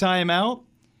take a timeout.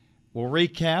 We'll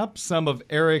recap some of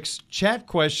Eric's chat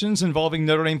questions involving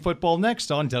Notre Dame football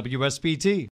next on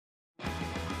WSBT.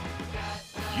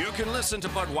 You can listen to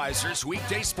Budweiser's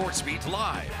Weekday Sportsbeat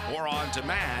live or on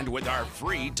demand with our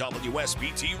free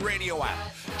WSBT radio app.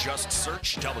 Just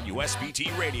search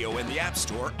WSBT Radio in the App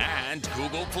Store and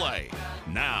Google Play.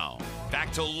 Now,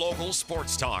 back to local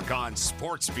sports talk on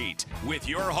Sportsbeat with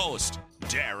your host,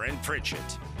 Darren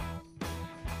Pritchett.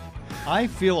 I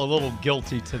feel a little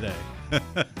guilty today.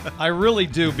 I really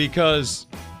do, because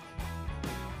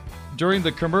during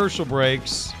the commercial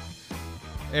breaks,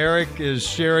 Eric is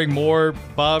sharing more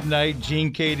Bob Knight,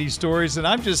 Gene Katie stories, and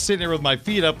I'm just sitting here with my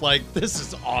feet up like, this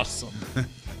is awesome.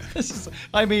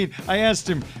 I asked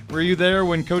him, were you there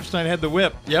when Coach Knight had the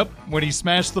whip? Yep. When he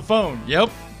smashed the phone? Yep.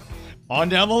 On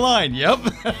down the line? Yep.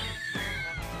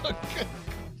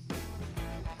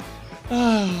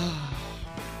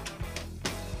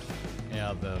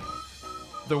 Yeah,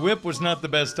 the whip was not the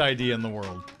best idea in the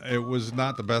world. It was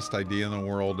not the best idea in the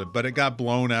world, but it got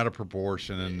blown out of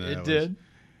proportion. And it did.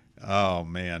 Oh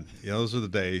man, yeah, those are the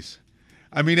days.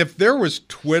 I mean, if there was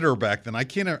Twitter back then, I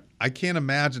can't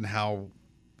imagine how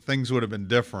things would have been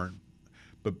different.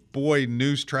 But boy,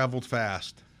 news traveled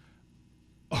fast.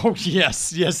 Oh,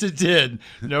 yes, it did.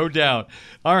 No doubt.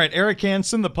 All right, Eric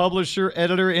Hansen, the publisher,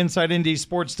 editor,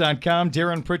 InsideNDSports.com.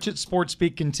 Darren Pritchett,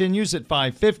 Sportsbeat continues at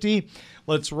 5:50.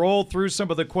 Let's roll through some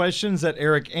of the questions that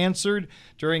Eric answered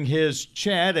during his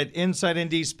chat at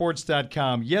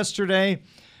InsideNDSports.com yesterday.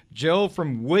 Joe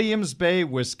from Williams Bay,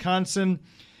 Wisconsin.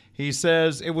 He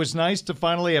says, it was nice to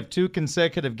finally have 2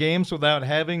 consecutive games without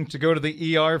having to go to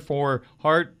the ER for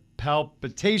heart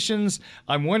palpitations.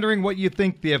 I'm wondering what you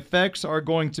think the effects are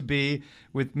going to be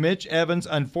with Mitch Evans'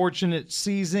 unfortunate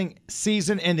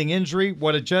season-ending injury.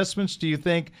 What adjustments do you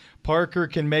think Parker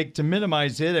can make to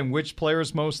minimize it, and which player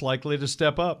is most likely to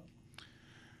step up?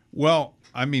 Well,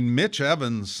 I mean, Mitch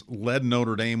Evans led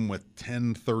Notre Dame with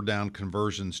 10 third-down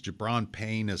conversions. Jabron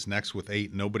Payne is next with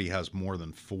 8. Nobody has more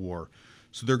than 4.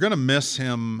 So they're going to miss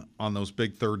him on those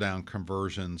big third-down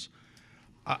conversions.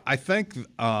 I think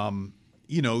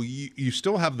you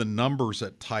still have the numbers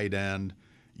at tight end.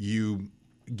 You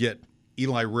get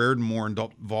Eli Reardon more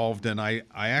involved, and I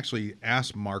actually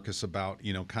asked Marcus about,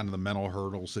 kind of the mental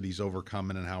hurdles that he's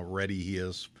overcoming and how ready he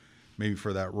is maybe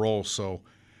for that role. So,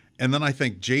 and then I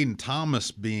think Jaden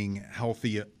Thomas being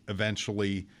healthy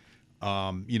eventually,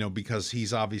 because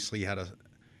he's obviously had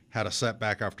a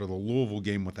setback after the Louisville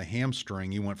game with a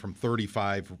hamstring. He went from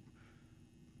 35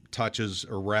 touches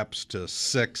or reps to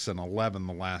 6 and 11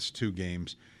 the last 2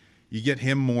 games. You get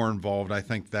him more involved. I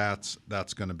think that's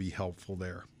going to be helpful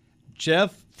there.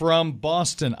 Jeff from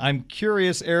Boston. I'm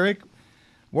curious, Eric,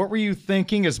 what were you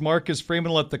thinking as Marcus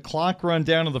Freeman let the clock run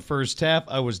down in the first half?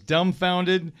 I was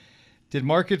dumbfounded. Did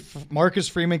Marcus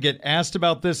Freeman get asked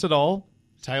about this at all?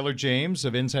 Tyler James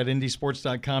of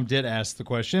InsideNDSports.com did ask the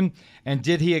question. And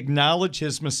did he acknowledge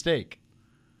his mistake?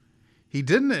 He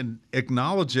didn't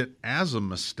acknowledge it as a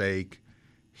mistake.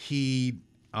 He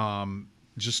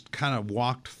just kind of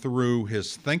walked through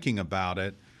his thinking about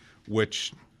it,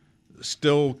 which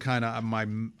still kind of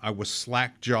I was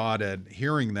slack-jawed at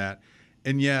hearing that.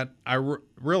 And yet I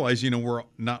realize, we're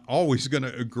not always going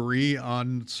to agree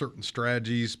on certain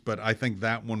strategies, but I think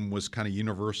that one was kind of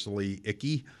universally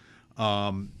icky.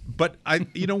 But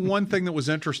one thing that was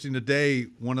interesting today,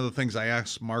 one of the things I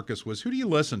asked Marcus was, who do you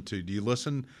listen to?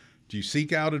 Do you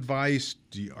seek out advice?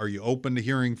 Are you open to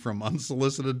hearing from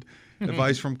unsolicited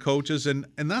advice from coaches? And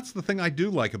that's the thing I do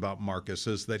like about Marcus,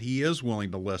 is that he is willing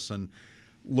to listen,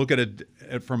 look at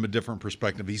it from a different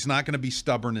perspective. He's not going to be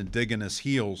stubborn and dig in his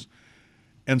heels.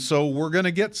 And so we're going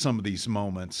to get some of these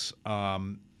moments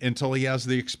until he has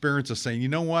the experience of saying, you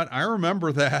know what, I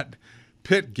remember that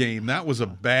Pitt game. That was a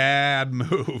bad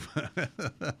move.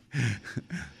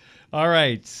 All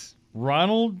right.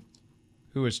 Ronald,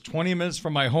 who is 20 minutes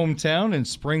from my hometown in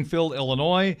Springfield,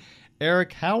 Illinois.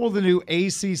 Eric, how will the new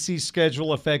ACC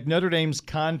schedule affect Notre Dame's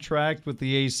contract with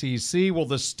the ACC? Will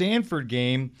the Stanford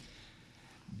game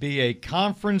be a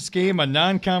conference game, a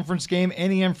non-conference game?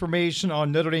 Any information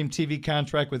on Notre Dame TV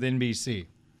contract with NBC?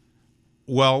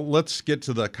 Well, let's get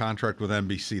to the contract with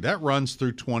NBC. That runs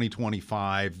through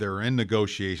 2025. They're in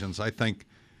negotiations. I think,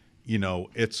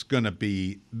 this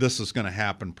is going to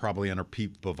happen probably under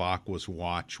Pete Bavacqua's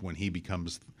watch when he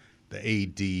becomes the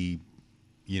AD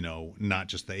not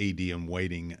just the AD in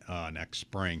waiting next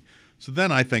spring. So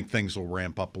then I think things will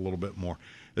ramp up a little bit more.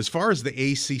 As far as the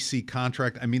ACC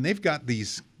contract, I mean, they've got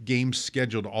these games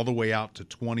scheduled all the way out to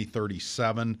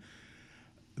 2037.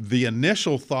 The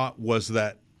initial thought was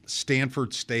that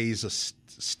Stanford stays a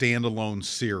standalone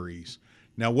series.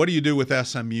 Now, what do you do with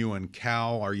SMU and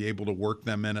Cal? Are you able to work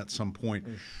them in at some point?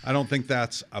 I don't think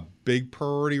that's a big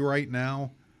priority right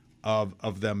now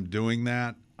of them doing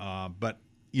that. But,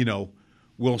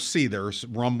 we'll see. There's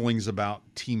rumblings about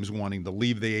teams wanting to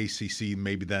leave the ACC.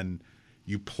 Maybe then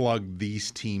you plug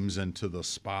these teams into the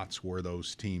spots where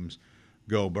those teams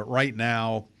go. But right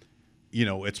now,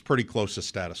 it's pretty close to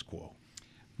status quo.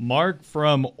 Mark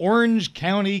from Orange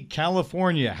County,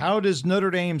 California. How does Notre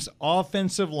Dame's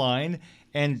offensive line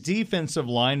and defensive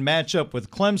line match up with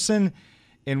Clemson?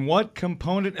 In what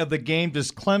component of the game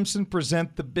does Clemson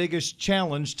present the biggest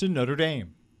challenge to Notre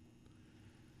Dame?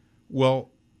 Well,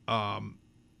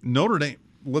 Notre Dame,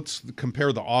 let's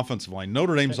compare the offensive line.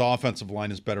 Notre Dame's offensive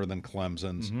line is better than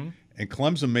Clemson's, and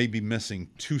Clemson may be missing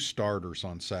 2 starters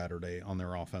on Saturday on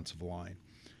their offensive line.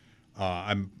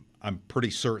 I'm pretty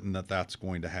certain that that's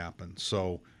going to happen.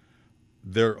 So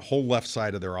their whole left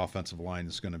side of their offensive line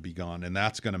is going to be gone, and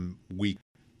that's going to weaken.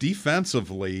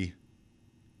 Defensively,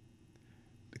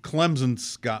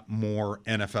 Clemson's got more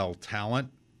NFL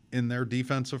talent in their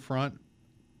defensive front.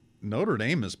 Notre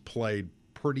Dame has played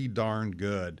pretty darn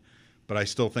good, but I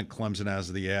still think Clemson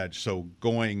has the edge. So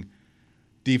going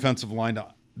defensive line,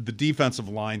 the defensive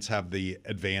lines have the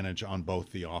advantage on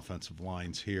both the offensive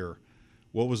lines here.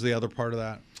 What was the other part of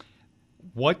that?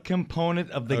 What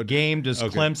component of the game does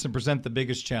Clemson present the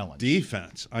biggest challenge?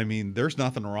 Defense. I mean, there's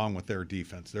nothing wrong with their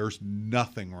defense. There's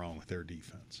nothing wrong with their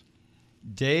defense.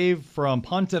 Dave from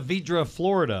Ponte Vedra,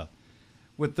 Florida.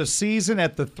 With the season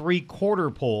at the 3-quarter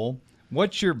pole,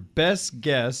 what's your best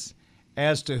guess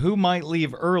as to who might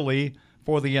leave early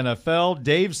for the NFL?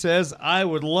 Dave says, I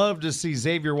would love to see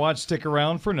Xavier Watts stick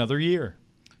around for another year.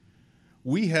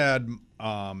 We had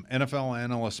NFL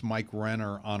analyst Mike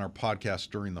Renner on our podcast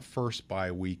during the first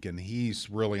bye week, and he's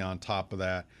really on top of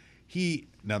that.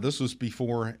 Now this was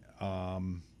before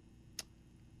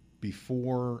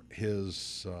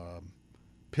his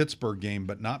Pittsburgh game,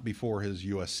 but not before his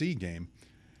USC game,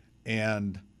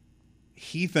 and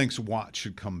he thinks Watt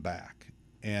should come back.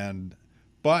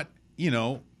 But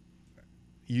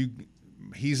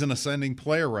he's an ascending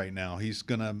player right now. He's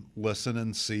going to listen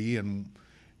and see, and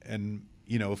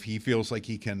if he feels like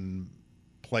he can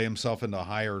play himself into a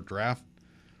higher draft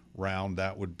round,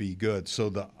 that would be good. So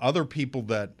the other people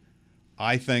that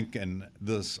I think, and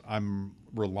this I'm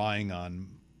relying on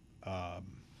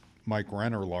Mike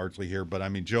Renner largely here, but I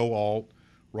mean Joe Alt,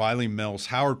 Riley Mills,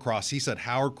 Howard Cross. He said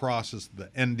Howard Cross is the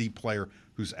ND player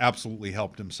who's absolutely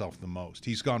helped himself the most.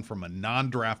 He's gone from a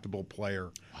non-draftable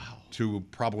player to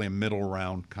probably a middle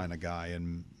round kind of guy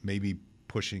and maybe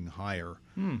pushing higher.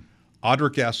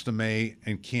 Audric Estime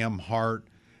and Cam Hart.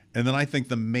 And then I think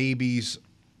the maybes,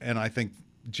 and I think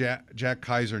Jack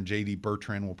Kaiser and J.D.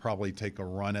 Bertrand will probably take a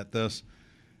run at this.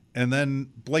 And then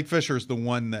Blake Fisher is the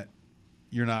one that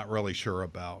you're not really sure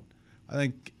about. I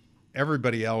think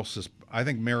everybody else is – I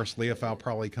think Maris Leofau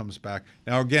probably comes back.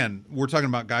 Now, again, we're talking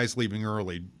about guys leaving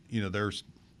early. There's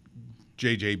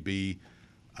JJB,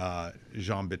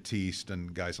 Jean-Baptiste,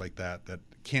 and guys like that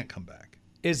can't come back.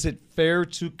 Is it fair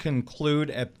to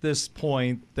conclude at this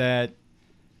point that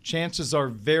chances are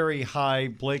very high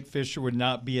Blake Fisher would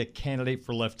not be a candidate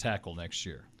for left tackle next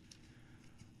year?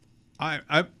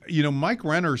 Mike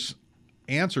Renner's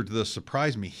answer to this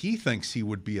surprised me. He thinks he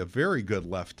would be a very good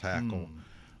left tackle.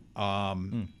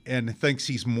 And thinks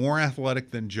he's more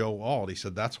athletic than Joe Alt. He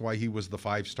said that's why he was the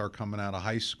 5-star coming out of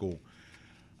high school.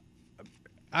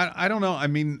 I don't know. I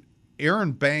mean,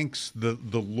 Aaron Banks, the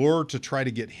lure to try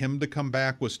to get him to come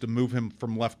back was to move him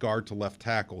from left guard to left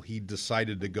tackle. He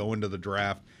decided to go into the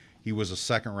draft. He was a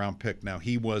second-round pick. Now,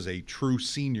 he was a true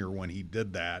senior when he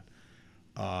did that,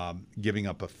 giving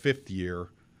up a 5th year.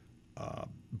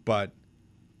 But,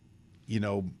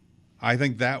 I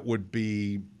think that would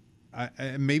be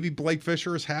maybe Blake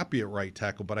Fisher is happy at right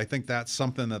tackle, but I think that's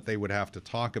something that they would have to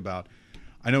talk about.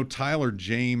 I know Tyler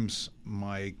James,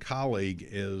 my colleague,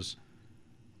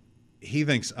 he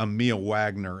thinks Emil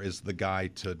Wagner is the guy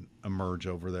to emerge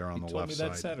over there on the left side. He told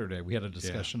me that Saturday. We had a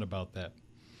discussion about that.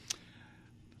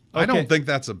 Okay. I don't think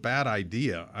that's a bad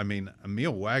idea. I mean,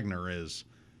 Emil Wagner is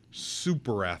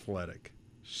super athletic,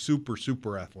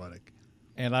 super athletic.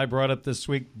 And I brought up this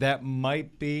week that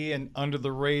might be an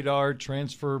under-the-radar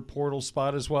transfer portal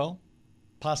spot as well,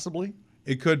 possibly.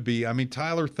 It could be. I mean,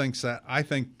 Tyler thinks that. I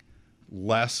think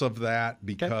less of that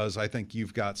because I think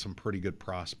you've got some pretty good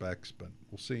prospects, but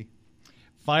we'll see.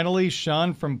 Finally,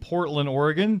 Sean from Portland,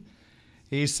 Oregon.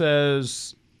 He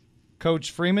says,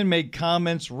 Coach Freeman made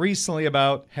comments recently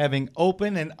about having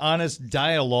open and honest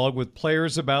dialogue with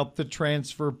players about the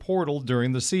transfer portal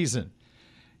during the season.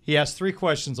 He asked 3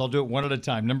 questions. I'll do it one at a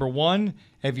time. Number 1,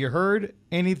 have you heard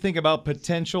anything about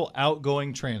potential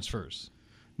outgoing transfers?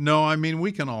 No, I mean,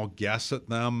 we can all guess at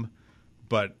them,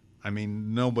 but, I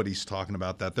mean, nobody's talking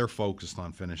about that. They're focused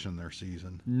on finishing their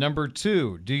season. Number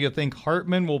 2, do you think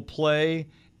Hartman will play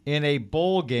in a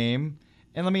bowl game?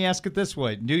 And let me ask it this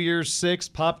way. New Year's 6,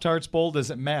 Pop-Tarts Bowl, does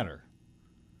it matter?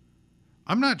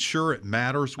 I'm not sure it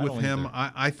matters with him.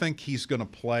 Either. I think he's going to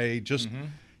play.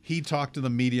 He talked to the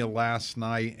media last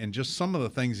night, and just some of the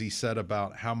things he said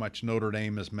about how much Notre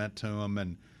Dame has meant to him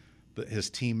and his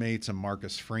teammates and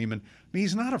Marcus Freeman. I mean,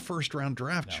 he's not a first-round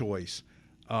draft choice.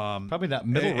 Probably not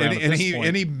middle round at this point.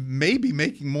 And he may be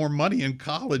making more money in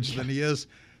college than he is.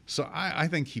 So I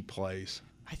think he plays.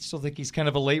 I still think he's kind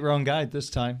of a late-round guy at this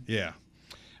time. Yeah.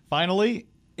 Finally,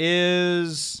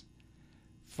 is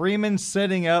Freeman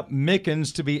setting up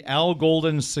Mickens to be Al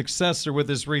Golden's successor with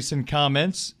his recent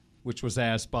comments, which was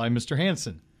asked by Mr.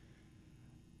 Hansen?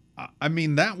 I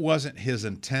mean, that wasn't his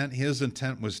intent. His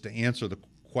intent was to answer the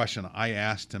question I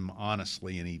asked him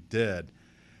honestly, and he did.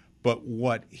 But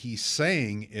what he's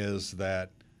saying is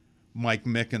that Mike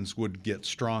Mickens would get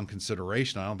strong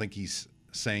consideration. I don't think he's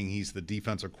saying he's the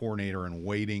defensive coordinator and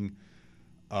waiting,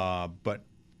 but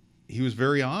he was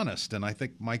very honest, and I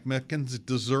think Mike Mickens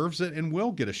deserves it and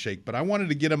will get a shake. But I wanted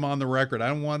to get him on the record. I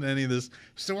don't want any of this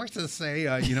sources say,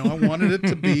 I wanted it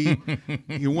to be,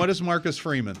 what does Marcus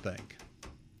Freeman think?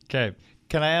 Okay.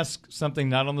 Can I ask something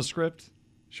not on the script?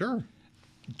 Sure.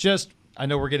 I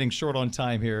know we're getting short on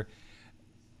time here.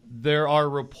 There are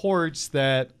reports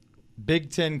that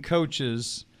Big Ten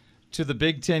coaches to the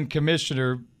Big Ten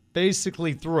commissioner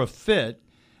basically threw a fit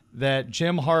that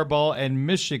Jim Harbaugh and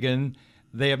Michigan,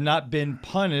 they have not been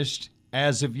punished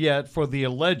as of yet for the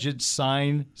alleged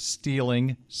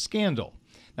sign-stealing scandal.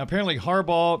 Now, apparently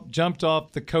Harbaugh jumped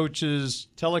off the coaches'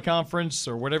 teleconference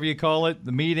or whatever you call it,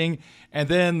 the meeting, and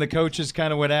then the coaches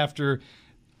kind of went after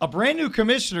a brand-new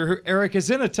commissioner who, Eric, is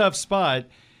in a tough spot.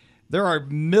 There are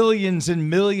millions and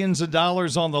millions of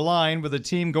dollars on the line with a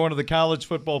team going to the college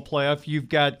football playoff. You've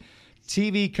got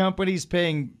TV companies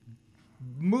paying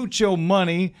mucho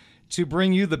money to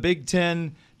bring you the Big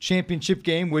Ten championship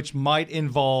game, which might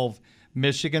involve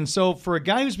Michigan. So for a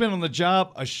guy who's been on the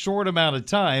job a short amount of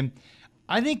time,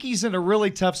 I think he's in a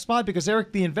really tough spot because,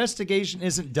 Eric, the investigation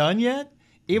isn't done yet,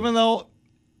 even though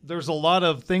there's a lot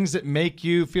of things that make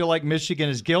you feel like Michigan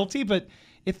is guilty. But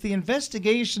if the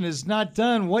investigation is not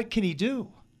done, what can he do?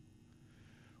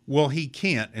 Well, he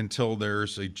can't until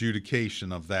there's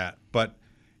adjudication of that. But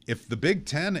if the Big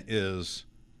Ten is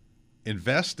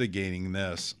investigating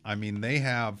this, I mean, they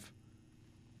have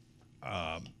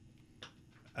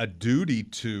a duty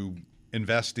to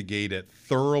investigate it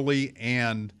thoroughly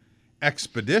and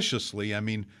expeditiously. I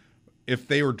mean, if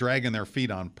they were dragging their feet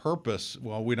on purpose,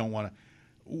 well, we don't want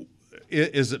to.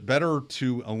 Is it better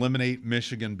to eliminate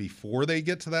Michigan before they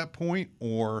get to that point,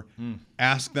 or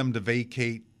ask them to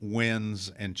vacate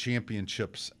wins and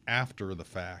championships after the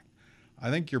fact? I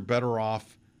think you're better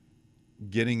off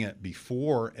getting it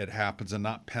before it happens and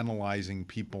not penalizing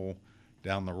people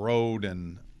down the road.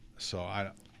 And so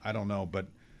I don't know, but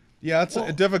yeah, it's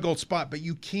a difficult spot. But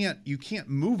you can't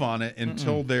move on it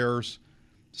until there's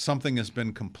something has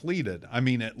been completed. I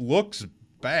mean, it looks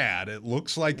bad. It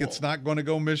looks like it's not going to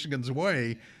go Michigan's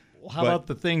way. How about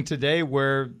the thing today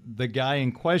where the guy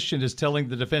in question is telling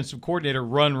the defensive coordinator,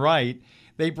 run right?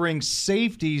 They bring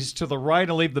safeties to the right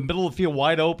and leave the middle of the field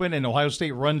wide open, and Ohio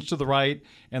State runs to the right,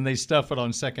 and they stuff it on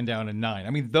 2nd down and 9. I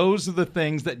mean, those are the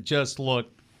things that just look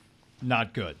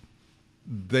not good.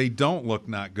 They don't look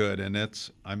not good, and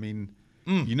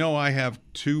I have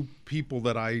 2 people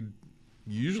that I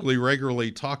usually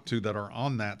regularly talk to that are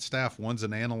on that staff. One's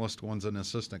an analyst, one's an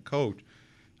assistant coach.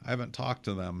 I haven't talked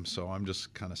to them, so I'm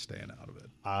just kind of staying out of it.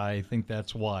 I think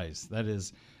that's wise. That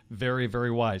is very,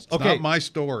 very wise. It's not my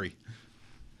story.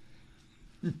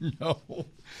 No,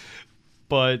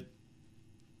 but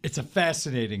it's a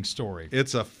fascinating story.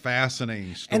 It's a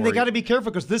fascinating story. And they got to be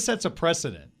careful because this sets a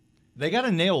precedent. They got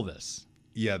to nail this.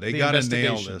 Yeah, they got to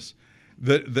nail this.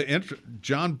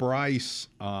 John Bryce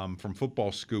from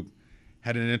Football Scoop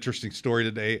had an interesting story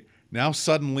today. Now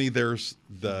suddenly there's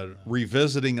the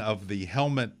revisiting of the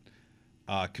helmet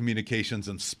communications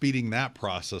and speeding that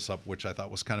process up, which I thought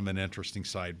was kind of an interesting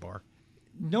sidebar.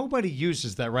 Nobody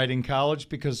uses that right in college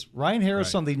because Ryan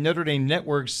Harris on the Notre Dame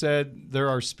Network said there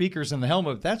are speakers in the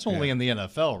helmet. That's only in the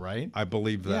NFL, right? I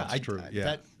believe that's true.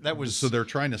 Yeah, that was so they're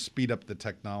trying to speed up the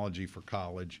technology for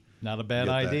college. Not a bad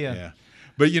Get that, idea. yeah.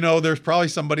 But, there's probably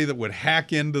somebody that would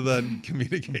hack into the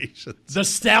communications. The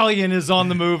Stallion is on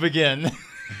the move again.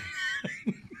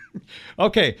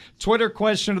 Okay, Twitter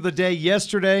question of the day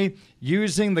yesterday.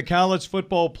 Using the college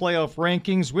football playoff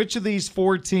rankings, which of these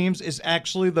 4 teams is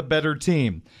actually the better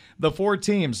team? The 4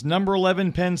 teams: number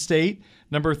 11, Penn State;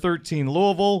 number 13,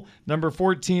 Louisville; number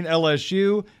 14,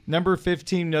 LSU; number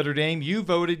 15, Notre Dame. You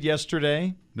voted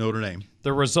yesterday. Notre Dame.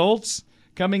 The results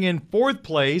coming in 4th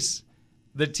place,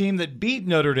 the team that beat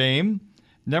Notre Dame,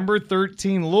 number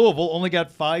 13, Louisville, only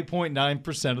got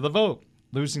 5.9% of the vote.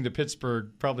 Losing to Pittsburgh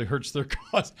probably hurts their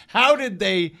cause. How did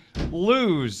they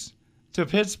lose to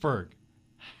Pittsburgh?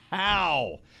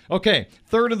 How? Okay,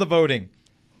 3rd of the voting,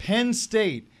 Penn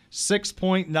State,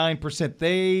 6.9%.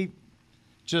 They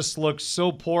just look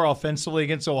so poor offensively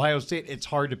against Ohio State, it's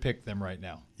hard to pick them right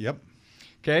now. Yep.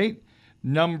 Okay,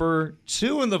 number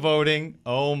 2 in the voting,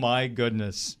 oh my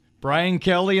goodness. Brian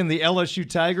Kelly and the LSU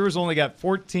Tigers only got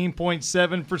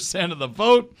 14.7% of the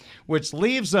vote, which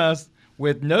leaves us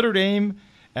with Notre Dame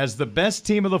as the best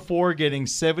team of the 4, getting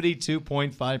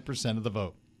 72.5% of the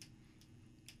vote.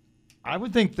 I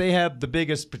would think they have the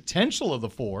biggest potential of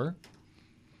the 4,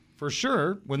 for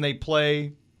sure. When they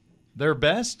play their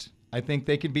best, I think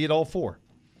they can beat all 4.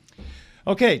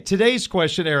 Okay, today's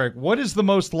question, Eric. What is the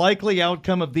most likely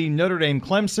outcome of the Notre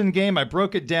Dame-Clemson game? I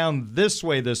broke it down this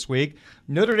way this week.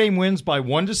 Notre Dame wins by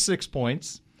 1 to 6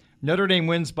 points. Notre Dame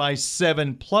wins by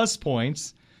 7+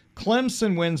 points.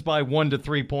 Clemson wins by 1 to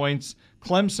 3 points.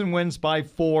 Clemson wins by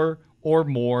 4 or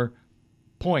more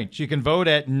points. You can vote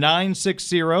at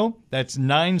 960. That's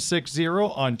 960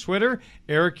 on Twitter.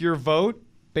 Eric, your vote,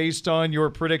 based on your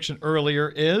prediction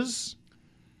earlier, is?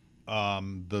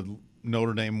 The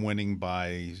Notre Dame winning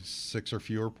by 6 or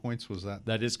fewer points, was that?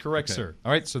 That is correct, okay, sir.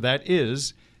 All right, so that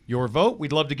is your vote.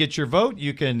 We'd love to get your vote.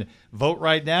 You can vote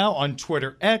right now on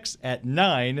Twitter X at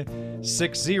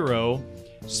 960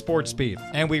 Sportsbeat.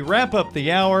 And we wrap up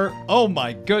the hour. Oh,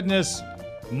 my goodness.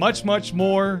 Much, much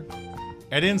more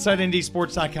at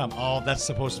InsideNDSports.com. Oh, that's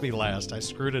supposed to be last. I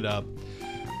screwed it up.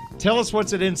 Tell us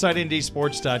what's at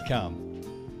InsideNDSports.com.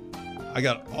 I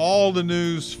got all the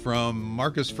news from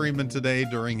Marcus Freeman today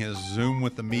during his Zoom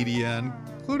with the media,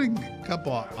 including a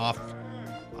couple off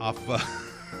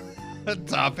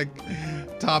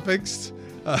topics,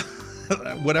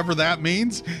 whatever that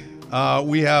means.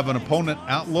 We have an opponent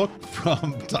outlook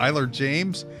from Tyler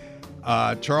James.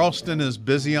 Charleston is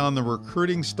busy on the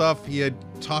recruiting stuff. He had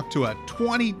talked to a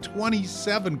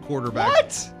 2027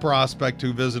 quarterback prospect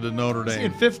who visited Notre Dame.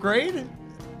 In 5th grade?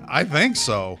 I think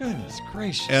so. Goodness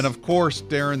gracious. And of course,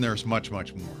 Darren, there's much,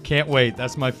 much more. Can't wait.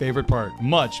 That's my favorite part.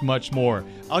 Much, much more.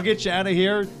 I'll get you out of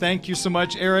here. Thank you so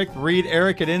much, Eric. Read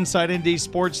Eric at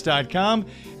InsideNDSports.com,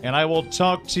 and I will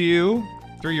talk to you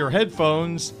through your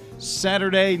headphones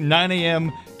Saturday, 9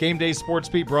 a.m. Game Day Sports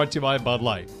Beat, brought to you by Bud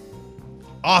Light.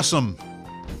 Awesome.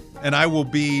 And I will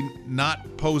be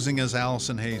not posing as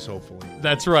Allison Hayes, hopefully.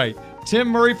 That's right. Tim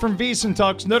Murray from VEASAN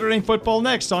talks Notre Dame football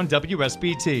next on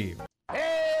WSBT.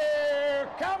 Here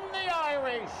come the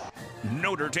Irish.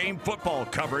 Notre Dame football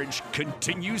coverage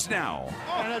continues now.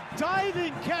 And a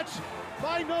diving catch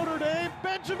by Notre Dame,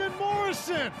 Benjamin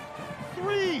Morrison.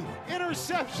 3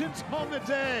 interceptions on the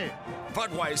day.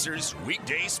 Budweiser's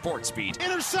Weekday Sports Beat.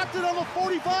 Intercepted on the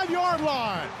 45-yard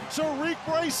line. Tariq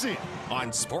Bracy.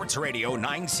 On Sports Radio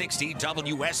 960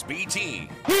 WSBT.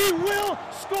 He will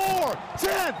score.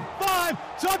 10-5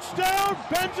 touchdown,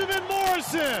 Benjamin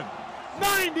Morrison.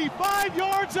 95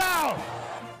 yards out.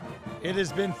 It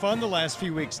has been fun the last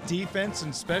few weeks. Defense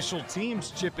and special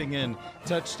teams chipping in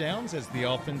touchdowns as the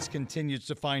offense continues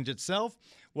to find itself.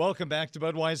 Welcome back to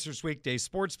Budweiser's Weekday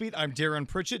Sports Beat. I'm Darren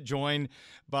Pritchett, joined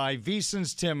by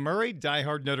VEASAN's Tim Murray,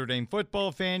 diehard Notre Dame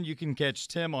football fan. You can catch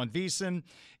Tim on VEASAN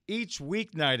each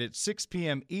weeknight at 6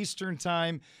 p.m. Eastern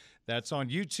Time. That's on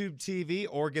YouTube TV,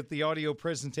 or get the audio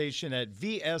presentation at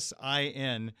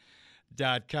vsin.com.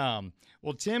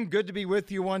 Well, Tim, good to be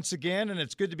with you once again, and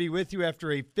it's good to be with you after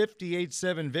a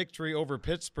 58-7 victory over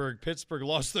Pittsburgh. Pittsburgh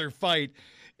lost their fight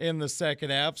in the second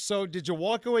half. So did you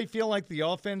walk away feel like the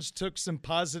offense took some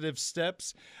positive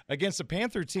steps against a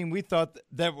Panther team we thought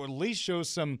that would at least show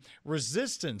some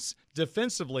resistance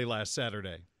defensively last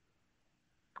Saturday?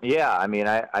 Yeah, I mean,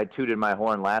 I tooted my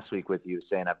horn last week with you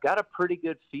saying I've got a pretty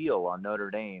good feel on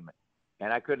Notre Dame,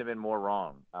 and I couldn't have been more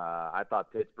wrong. I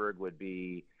thought Pittsburgh would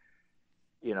be,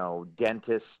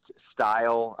 dentist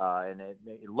style, and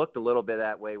it looked a little bit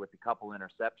that way with a couple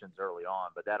interceptions early on,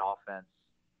 but that offense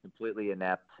completely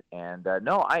inept. And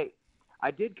no, I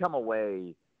did come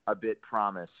away a bit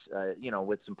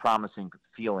with some promising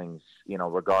feelings,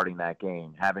 regarding that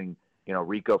game, having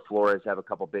Rico Flores have a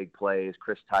couple big plays.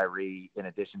 Chris Tyree, in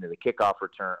addition to the kickoff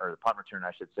return or the punt return,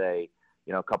 I should say,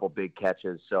 a couple big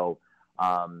catches. So,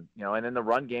 and then the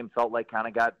run game felt like kind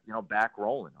of got, back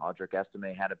rolling. Audric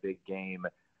Estime had a big game.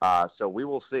 So we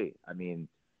will see. I mean,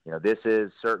 this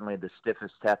is certainly the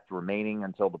stiffest test remaining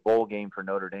until the bowl game for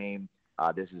Notre Dame.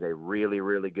 This is a really,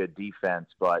 really good defense.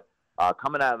 But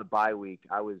coming out of the bye week,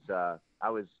 I was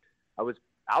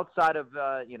outside of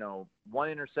one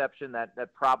interception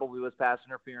that probably was pass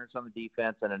interference on the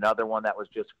defense, and another one that was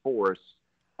just forced.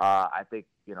 I think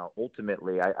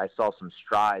ultimately I saw some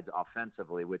strides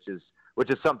offensively, which is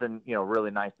something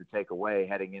really nice to take away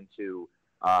heading into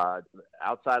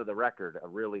outside of the record, a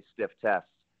really stiff test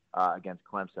against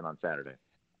Clemson on Saturday.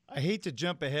 I hate to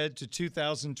jump ahead to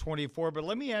 2024, but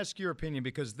let me ask your opinion,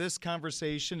 because this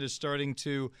conversation is starting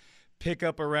to pick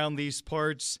up around these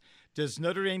parts. Does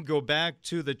Notre Dame go back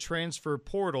to the transfer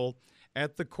portal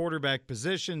at the quarterback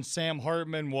position? Sam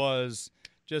Hartman was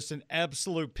just an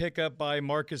absolute pickup by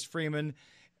Marcus Freeman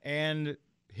and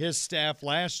his staff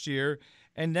last year.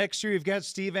 And next year you've got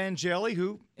Steve Angeli,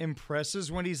 who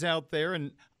impresses when he's out there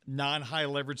in non-high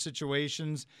leverage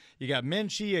situations. You got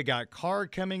Minchie, you got Carr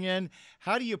coming in.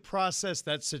 How do you process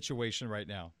that situation right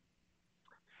now?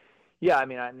 Yeah, I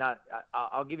mean,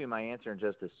 I'll give you my answer in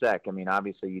just a sec. I mean,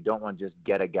 obviously, you don't want to just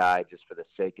get a guy just for the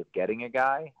sake of getting a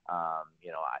guy.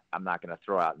 I'm not going to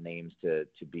throw out names to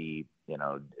be,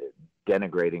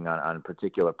 denigrating on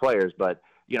particular players. But,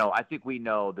 I think we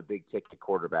know the big-ticket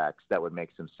quarterbacks that would make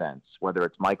some sense, whether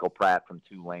it's Michael Pratt from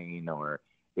Tulane, or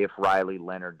if Riley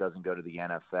Leonard doesn't go to the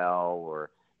NFL,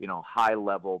 or,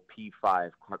 high-level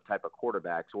P5 type of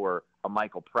quarterbacks, or a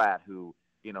Michael Pratt who,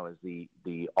 is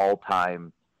the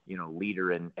all-time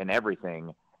leader in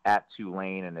everything at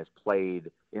Tulane and has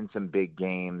played in some big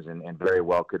games and very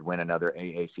well could win another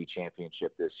AAC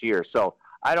championship this year. So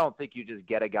I don't think you just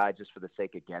get a guy just for the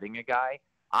sake of getting a guy.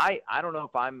 I don't know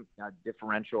if I'm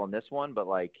differential on this one, but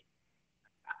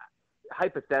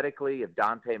hypothetically, if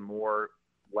Dante Moore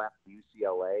left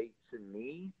UCLA, to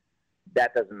me,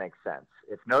 that doesn't make sense.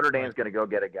 If Notre Dame's going to go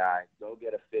get a guy, go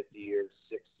get a fifth-year,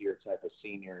 sixth-year type of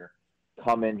senior,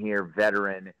 come in here,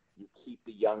 veteran. You keep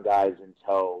the young guys in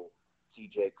tow,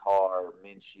 TJ Carr,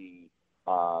 Minchie,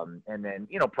 and then,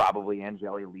 probably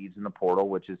Angeli leads in the portal,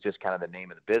 which is just kind of the name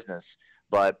of the business.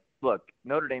 But, look,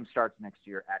 Notre Dame starts next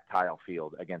year at Kyle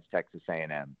Field against Texas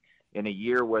A&M. In a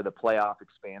year where the playoff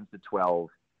expands to 12,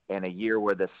 and a year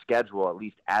where the schedule, at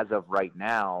least as of right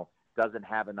now, doesn't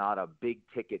have a lot of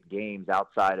big-ticket games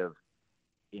outside of,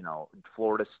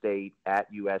 Florida State,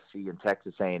 at USC, and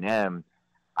Texas A&M,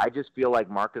 I just feel like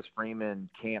Marcus Freeman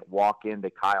can't walk into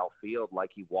Kyle Field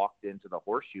like he walked into the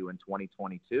Horseshoe in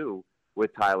 2022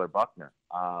 with Tyler Buckner.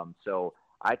 So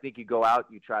I think you go out,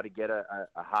 you try to get a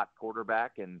hot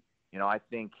quarterback. And, I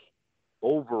think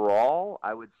overall,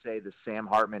 I would say the Sam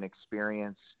Hartman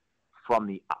experience from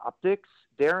the optics,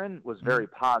 Darren, was very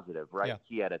positive, right? Yeah.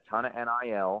 He had a ton of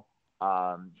NIL.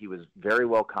 He was very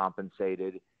well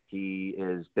compensated. He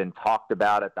has been talked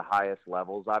about at the highest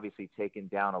levels, obviously taken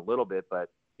down a little bit, but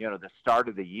the start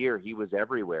of the year, he was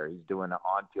everywhere. He's doing an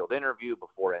on-field interview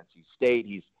before NC State.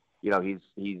 He's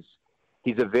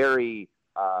a very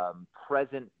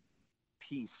present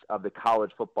piece of the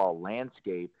college football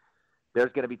landscape.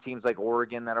 There's going to be teams like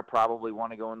Oregon that will probably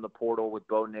want to go in the portal with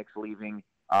Bo Nix leaving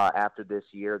after this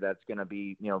year. That's going to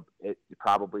be,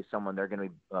 probably someone they're going to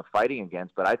be fighting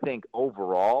against. But I think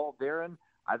overall, Darren,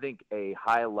 I think a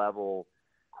high-level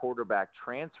quarterback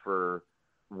transfer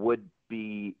would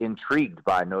be intrigued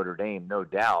by Notre Dame, no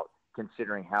doubt,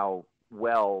 considering how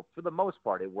well, for the most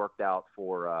part, it worked out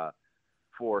for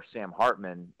Sam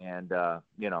Hartman. And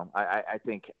I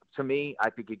think, to me, I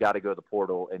think you got to go to the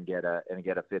portal and get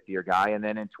a fifth-year guy. And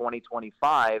then in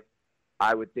 2025,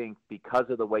 I would think because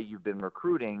of the way you've been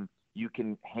recruiting, you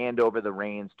can hand over the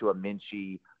reins to a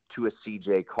Minchie, to a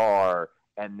CJ Carr,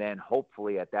 and then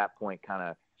hopefully at that point kind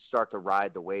of start to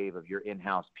ride the wave of your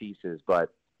in-house pieces. But,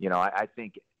 I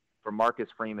think for Marcus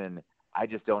Freeman, I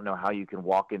just don't know how you can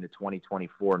walk into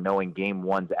 2024 knowing game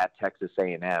one's at Texas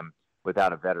A&M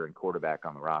without a veteran quarterback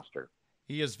on the roster.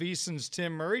 He is VSiN's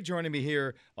Tim Murray joining me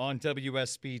here on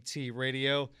WSBT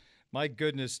Radio. My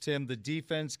goodness, Tim, the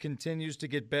defense continues to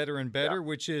get better and better,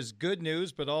 which is good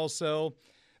news, but also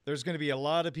there's going to be a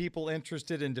lot of people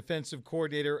interested in defensive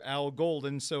coordinator Al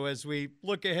Golden. So as we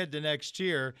look ahead to next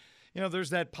year,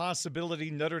 there's that possibility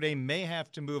Notre Dame may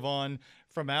have to move on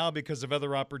from Al because of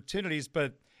other opportunities,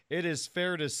 but it is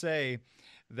fair to say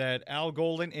that Al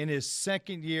Golden, in his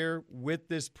second year with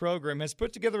this program, has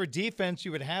put together a defense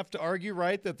you would have to argue,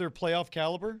 right, that they're playoff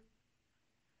caliber?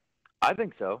 I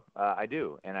think so. I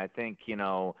do. And I think,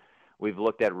 we've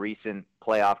looked at recent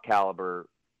playoff caliber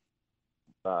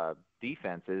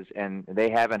defenses, and they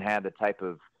haven't had the type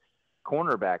of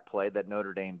cornerback play that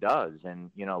Notre Dame does.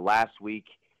 And, last week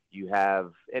you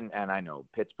have, and I know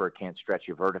Pittsburgh can't stretch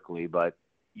you vertically, but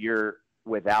you're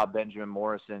without Benjamin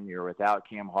Morrison, you're without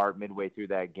Cam Hart midway through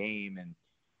that game, and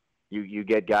you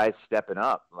get guys stepping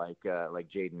up like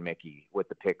Jaden Mickey with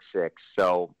the pick six.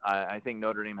 So I think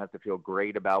Notre Dame has to feel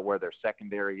great about where their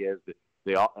secondary is.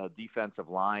 The defensive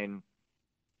line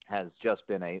has just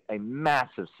been a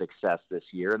massive success this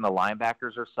year, and the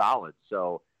linebackers are solid.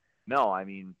 So, no, I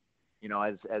mean,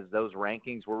 as those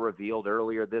rankings were revealed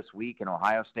earlier this week and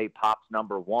Ohio State pops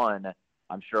number 1,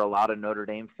 I'm sure a lot of Notre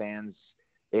Dame fans,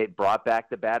 it brought back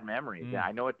the bad memories.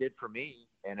 I know it did for me.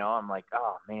 I'm like,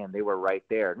 oh, man, they were right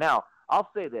there. Now, I'll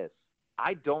say this.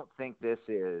 I don't think this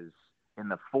is, in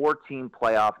the 4-team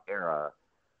playoff era,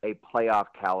 a playoff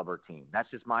caliber team.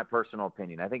 That's just my personal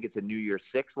opinion. I think it's a New Year's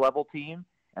Six level team,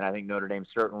 and I think Notre Dame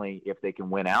certainly, if they can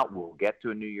win out, will get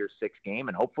to a New Year's Six game,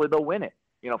 and hopefully they'll win it,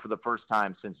 for the first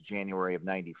time since January of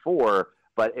 '94.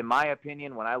 But in my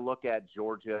opinion, when I look at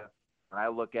Georgia, when I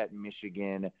look at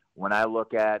Michigan, when I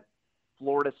look at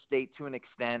Florida State to an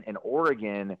extent, and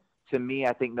Oregon, to me,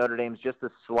 I think Notre Dame's just a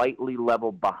slightly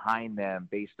level behind them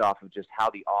based off of just how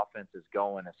the offense is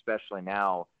going, especially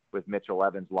now with Mitchell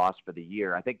Evans lost for the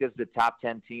year. I think this is a top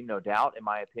 10 team, no doubt, in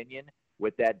my opinion,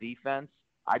 with that defense.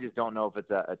 I just don't know if it's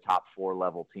a top 4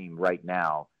 level team right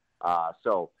now.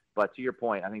 But to your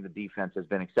point, I think the defense has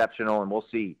been exceptional, and we'll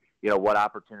see, what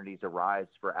opportunities arise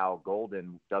for Al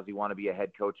Golden. Does he want to be a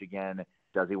head coach again?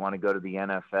 Does he want to go to the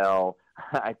NFL?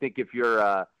 I think if you're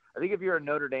a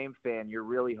Notre Dame fan, you're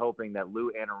really hoping that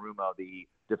Lou Anarumo, the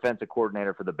defensive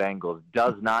coordinator for the Bengals,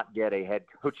 does not get a head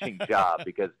coaching job,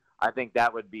 because I think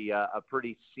that would be a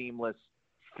pretty seamless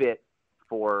fit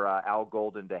for Al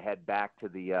Golden to head back to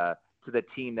the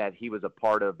team that he was a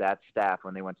part of, that staff,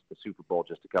 when they went to the Super Bowl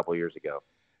just a couple years ago.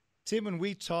 Tim, when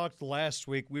we talked last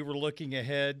week, we were looking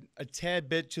ahead a tad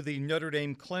bit to the Notre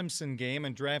Dame-Clemson game,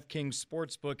 and DraftKings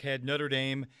Sportsbook had Notre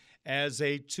Dame as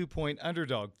a 2-point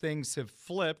underdog. Things have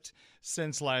flipped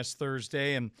since last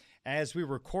Thursday, and as we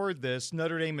record this,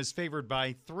 Notre Dame is favored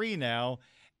by 3 now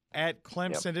at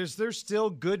Clemson. Yep. Is there still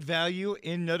good value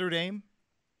in Notre Dame?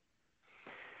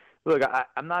 Look,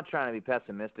 I'm not trying to be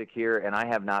pessimistic here, and I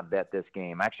have not bet this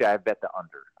game. Actually, I've bet the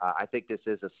under. I think this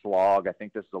is a slog. I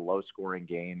think this is a low-scoring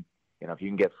game. If you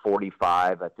can get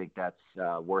 45, I think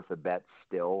that's worth a bet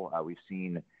still. We've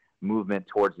seen movement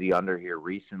towards the under here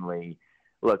recently.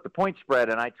 Look, the point spread,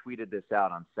 and I tweeted this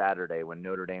out on Saturday when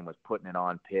Notre Dame was putting it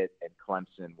on Pitt and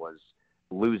Clemson was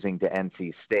losing to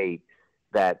NC State,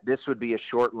 that this would be a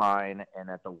short line and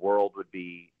that the world would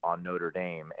be on Notre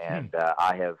Dame. And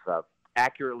I have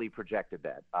accurately projected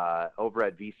that. Over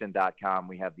at vsin.com,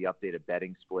 we have the updated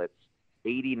betting splits.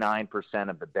 89%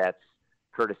 of the bets,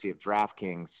 courtesy of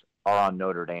DraftKings, are on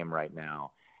Notre Dame right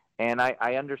now. And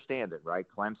I understand it, right?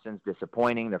 Clemson's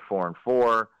disappointing. They're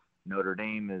 4-4. Notre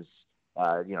Dame is,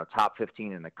 top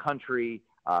 15 in the country,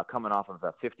 coming off of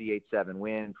a 58-7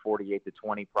 win,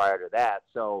 48-20 prior to that.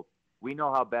 So we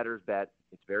know how bettors bet.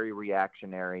 It's very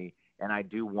reactionary. And I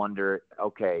do wonder,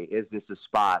 okay, is this a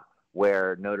spot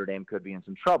where Notre Dame could be in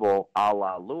some trouble, a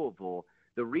la Louisville?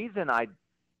 The reason I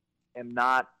am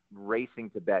not racing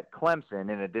to bet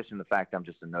Clemson, in addition to the fact I'm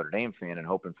just a Notre Dame fan and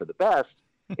hoping for the best,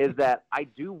 is that I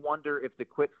do wonder if the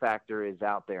quit factor is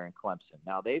out there in Clemson.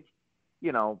 Now, they've,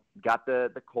 got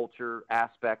the culture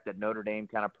aspect that Notre Dame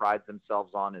kind of prides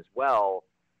themselves on as well,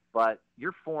 but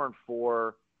you're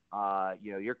 4-4.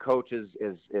 Your coach is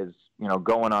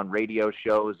going on radio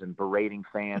shows and berating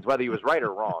fans, whether he was right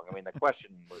or wrong. I mean, the question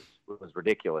was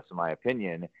ridiculous in my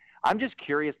opinion. I'm just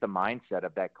curious the mindset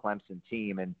of that Clemson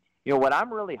team. And, what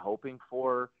I'm really hoping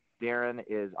for, Darren,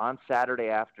 is on Saturday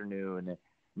afternoon,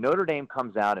 Notre Dame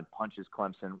comes out and punches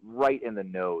Clemson right in the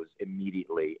nose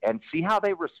immediately and see how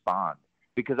they respond.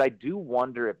 Because I do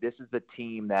wonder if this is the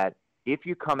team that if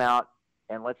you come out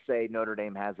and let's say Notre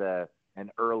Dame has an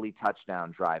early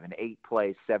touchdown drive, an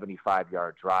 8-play,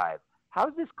 75-yard drive, how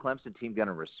is this Clemson team going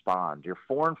to respond? You're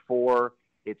 4-4.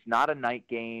 It's not a night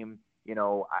game.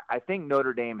 I think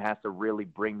Notre Dame has to really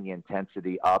bring the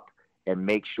intensity up and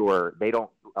make sure they don't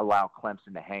allow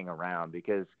Clemson to hang around,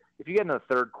 because if you get into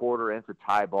the third quarter and it's a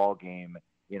tie ball game,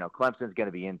 Clemson's going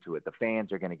to be into it. The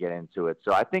fans are going to get into it.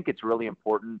 So I think it's really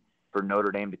important for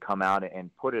Notre Dame to come out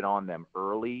and put it on them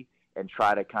early and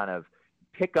try to kind of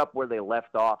pick up where they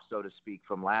left off, so to speak,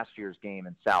 from last year's game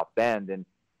in South Bend. And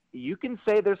you can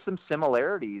say there's some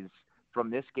similarities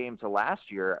from this game to last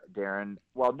year, Darren.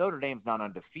 Well, Notre Dame's not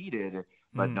undefeated,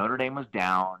 but Notre Dame was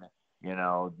down.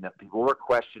 People were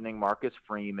questioning Marcus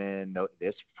Freeman,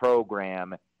 this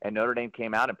program, and Notre Dame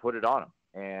came out and put it on them.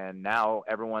 And now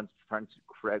everyone's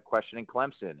questioning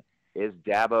Clemson. Is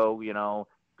Dabo,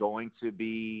 going to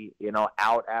be,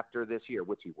 out after this year,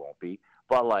 which he won't be.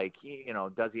 But,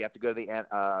 does he have to go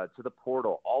to the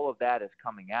portal? All of that is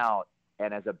coming out.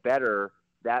 And as a bettor,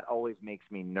 that always makes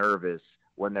me nervous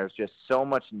when there's just so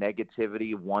much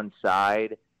negativity one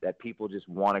side that people just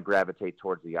want to gravitate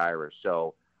towards the Irish.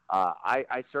 So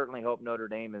I certainly hope Notre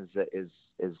Dame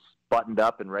is buttoned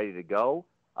up and ready to go.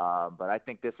 But I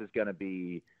think this is going to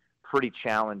be pretty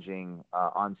challenging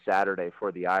on Saturday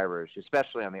for the Irish,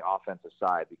 especially on the offensive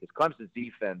side, because Clemson's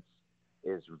defense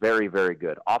is very, very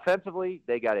good. Offensively,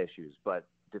 they got issues, but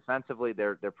defensively,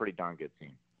 they're a pretty darn good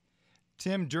team.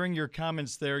 Tim, during your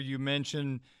comments there, you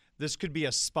mentioned this could be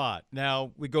a spot.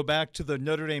 Now, we go back to the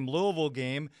Notre Dame-Louisville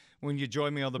game when you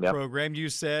joined me on the program. You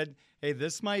said, hey,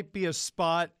 this might be a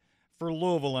spot for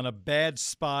Louisville and a bad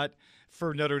spot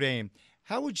for Notre Dame.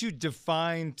 How would you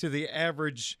define to the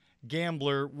average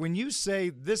gambler when you say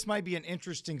this might be an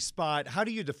interesting spot? How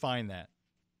do you define that?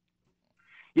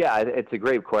 Yeah, it's a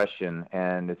great question,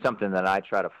 and it's something that I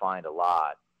try to find a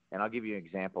lot. And I'll give you an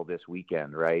example this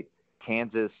weekend, right?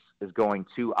 Kansas is going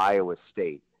to Iowa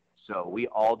State. So we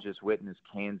all just witnessed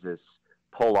Kansas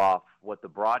pull off what the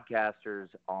broadcasters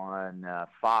on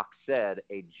Fox said,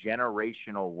 a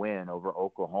generational win over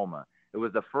Oklahoma. It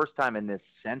was the first time in this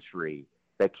century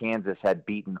that Kansas had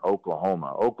beaten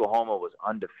Oklahoma. Oklahoma was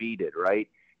undefeated, right?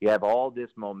 You have all this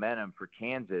momentum for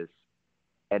Kansas,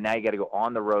 and now you got to go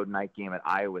on the road night game at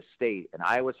Iowa State. And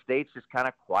Iowa State's just kind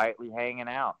of quietly hanging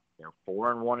out. They're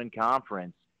 4-1 in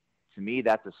conference. To me,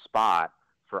 that's a spot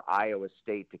for Iowa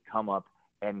State to come up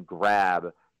and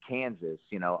grab Kansas,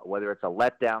 whether it's a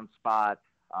letdown spot,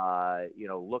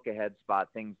 look-ahead spot,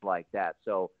 things like that.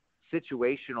 So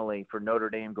situationally for Notre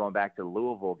Dame, going back to the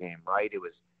Louisville game, right, it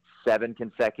was 7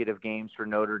 consecutive games for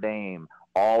Notre Dame,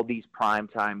 all these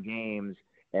primetime games,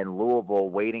 and Louisville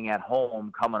waiting at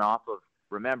home coming off of,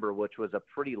 remember, which was a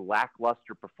pretty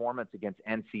lackluster performance against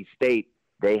NC State.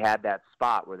 They had that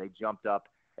spot where they jumped up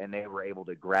and they were able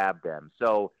to grab them.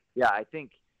 So, yeah, I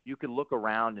think you could look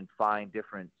around and find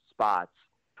different spots.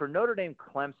 For Notre Dame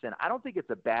Clemson, I don't think it's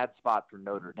a bad spot for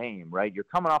Notre Dame, right? You're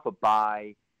coming off a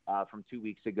bye from 2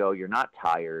 weeks ago. You're not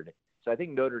tired. So I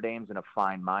think Notre Dame's in a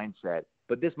fine mindset.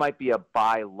 But this might be a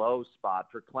buy low spot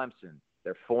for Clemson.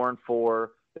 They're 4-4.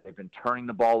 They've been turning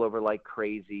the ball over like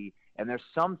crazy. And there's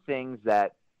some things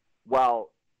that,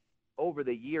 while over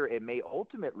the year it may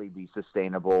ultimately be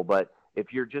sustainable, but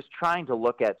if you're just trying to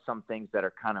look at some things that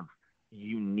are kind of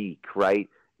unique, right?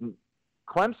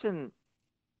 Clemson,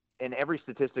 in every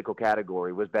statistical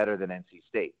category, was better than NC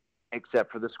State,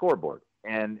 except for the scoreboard.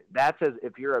 And that's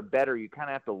if you're a bettor, you kind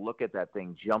of have to look at that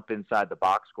thing, jump inside the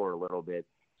box score a little bit.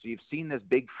 So you've seen this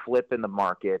big flip in the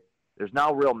market. There's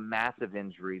now real massive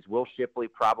injuries. Will Shipley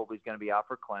probably is going to be out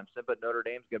for Clemson, but Notre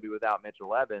Dame's going to be without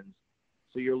Mitchell Evans.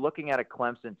 So you're looking at a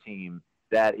Clemson team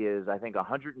that is, I think,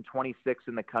 126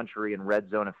 in the country in red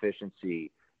zone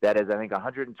efficiency. That is, I think,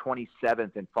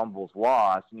 127th in fumbles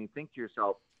lost. And you think to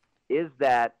yourself, is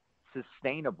that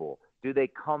sustainable? Do they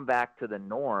come back to the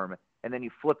norm? And then you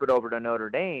flip it over to Notre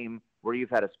Dame, where you've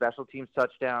had a special teams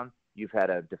touchdown, you've had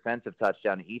a defensive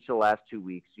touchdown in each of the last 2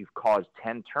 weeks, you've caused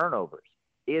 10 turnovers.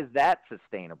 Is that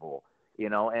sustainable?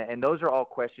 And those are all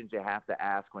questions you have to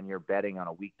ask when you're betting on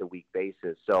a week-to-week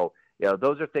basis. So,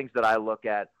 those are things that I look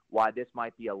at, why this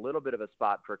might be a little bit of a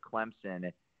spot for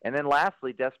Clemson. And then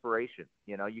lastly, desperation.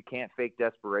 You can't fake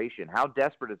desperation. How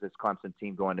desperate is this Clemson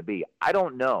team going to be? I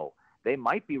don't know. They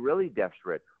might be really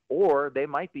desperate, or they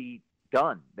might be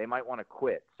done. They might want to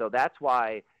quit. So that's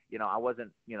why, I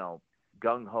wasn't,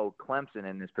 gung-ho Clemson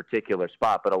in this particular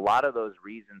spot. But a lot of those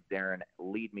reasons, Darren,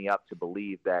 lead me up to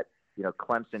believe that,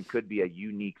 Clemson could be a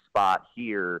unique spot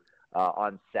here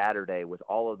on Saturday with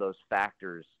all of those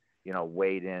factors,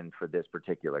 weighed in for this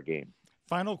particular game.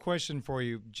 Final question for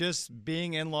you. Just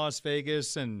being in Las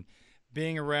Vegas and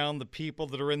being around the people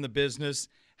that are in the business,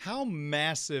 how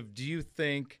massive do you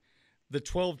think the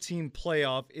 12-team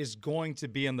playoff is going to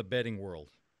be in the betting world?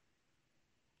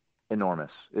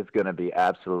 Enormous. It's going to be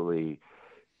absolutely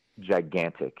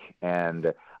gigantic.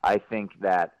 And I think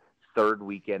that third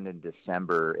weekend in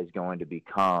December is going to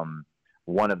become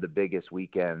one of the biggest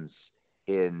weekends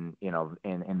in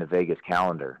the Vegas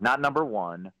calendar. Not number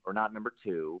one or not number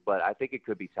two, but I think it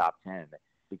could be top 10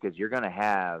 because you're going to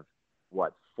have,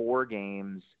 4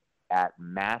 games at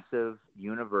massive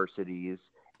universities.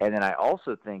 And then I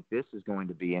also think this is going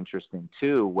to be interesting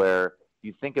too, where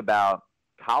you think about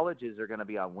colleges are going to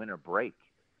be on winter break.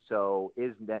 So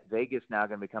is Vegas now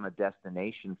going to become a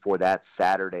destination for that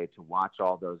Saturday to watch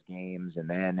all those games, and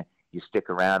then you stick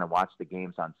around and watch the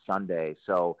games on Sunday?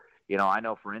 So, I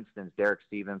know, for instance, Derek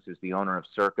Stevens, who's the owner of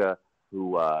Circa,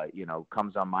 who,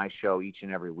 comes on my show each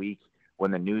and every week.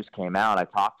 When the news came out, I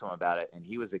talked to him about it, and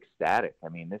he was ecstatic. I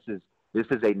mean, this is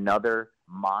another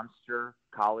monster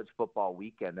college football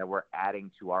weekend that we're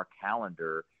adding to our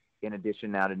calendar in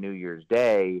addition now to New Year's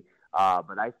Day.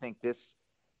 But I think this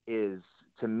is,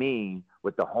 to me,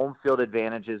 with the home field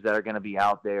advantages that are going to be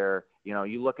out there,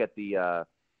 you look at the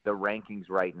rankings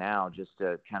right now, just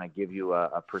to kind of give you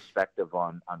a perspective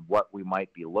on what we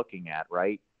might be looking at,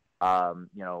 right?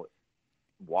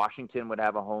 Washington would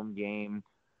have a home game.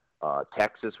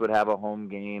 Texas would have a home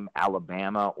game.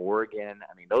 Alabama, Oregon.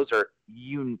 I mean, those are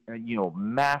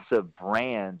massive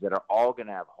brands that are all going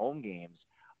to have home games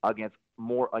against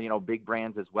more big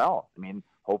brands as well. I mean,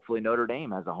 hopefully Notre Dame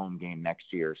has a home game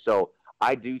next year. So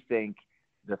I do think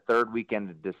the third weekend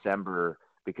of December,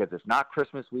 because it's not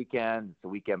Christmas weekend, it's the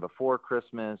weekend before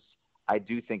Christmas, I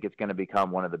do think it's going to become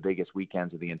one of the biggest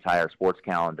weekends of the entire sports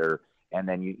calendar. And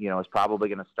then, it's probably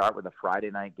going to start with a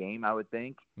Friday night game, I would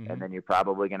think. Mm-hmm. And then you're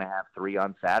probably going to have 3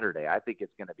 on Saturday. I think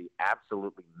it's going to be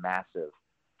absolutely massive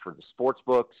for the sports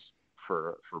books,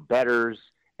 for bettors,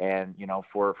 and,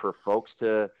 for folks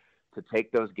to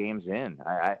take those games in.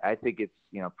 I think it's,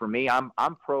 for me, I'm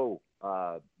pro,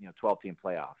 12-team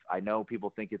playoff. I know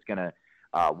people think it's going to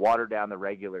water down the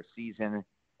regular season.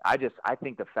 I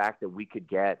think the fact that we could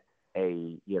get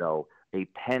a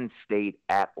Penn State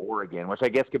at Oregon, which I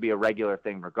guess could be a regular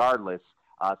thing regardless.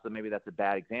 So maybe that's a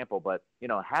bad example, but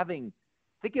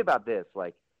thinking about this,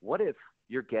 like, what if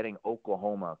you're getting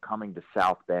Oklahoma coming to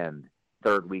South Bend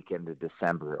third weekend of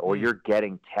December, or you're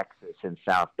getting Texas in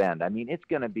South Bend? I mean, it's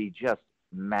going to be just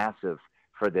massive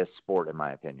for this sport, in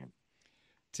my opinion.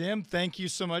 Tim, thank you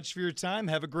so much for your time.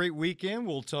 Have a great weekend.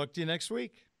 We'll talk to you next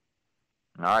week.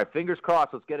 All right, fingers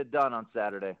crossed. Let's get it done on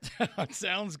Saturday.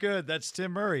 Sounds good. That's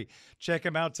Tim Murray. Check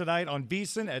him out tonight on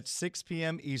VSiN at 6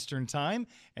 p.m. Eastern Time.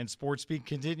 And Sportsbeat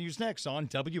continues next on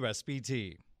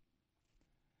WSBT.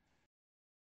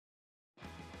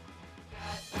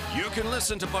 You can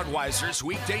listen to Budweiser's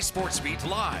Weekday Sportsbeat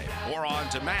live or on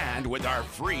demand with our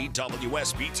free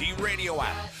WSBT radio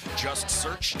app. Just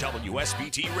search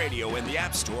WSBT Radio in the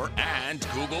App Store and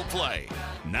Google Play.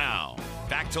 Now,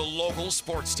 back to local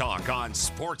sports talk on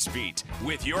Sportsbeat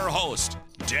with your host,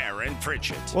 Darren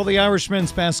Pritchett. Well, the Irish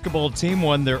men's basketball team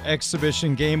won their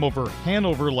exhibition game over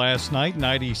Hanover last night,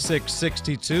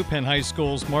 96-62. Penn High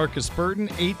School's Marcus Burton,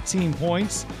 18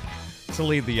 points to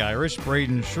lead the Irish.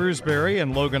 Braden Shrewsbury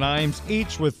and Logan Imes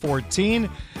each with 14.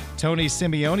 Tony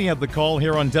Simeone had the call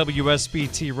here on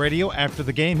WSBT Radio. After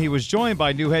the game, he was joined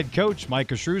by new head coach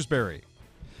Micah Shrewsbury.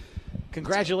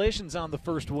 Congratulations on the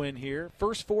first win here.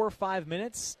 First 4 or 5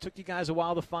 minutes, took you guys a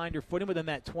while to find your footing within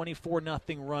that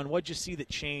 24-0 run. What'd you see that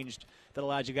changed that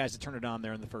allowed you guys to turn it on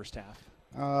there in the first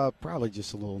half? Probably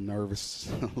just a little nervous,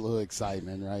 a little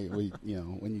excitement, right?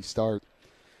 When you start,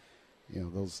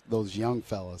 those young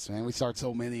fellas, man. We start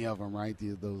so many of them, right?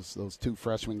 Those 2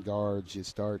 freshman guards. You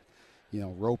start,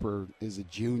 Roper is a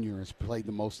junior, has played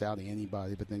the most out of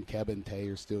anybody, but then Kevin and Tay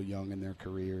are still young in their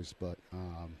careers. But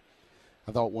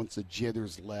I thought once the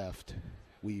jitters left,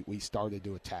 we started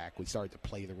to attack. We started to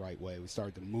play the right way. We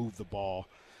started to move the ball,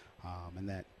 and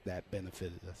that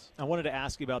benefited us. I wanted to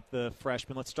ask you about the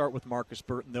freshman. Let's start with Marcus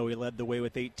Burton, though. He led the way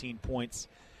with 18 points.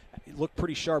 It looked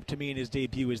pretty sharp to me in his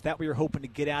debut. Is that what you're hoping to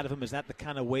get out of him? Is that the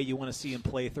kind of way you want to see him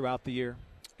play throughout the year?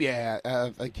 Yeah,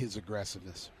 I think his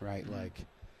aggressiveness, right? Mm-hmm. Like,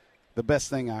 the best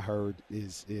thing I heard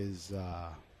is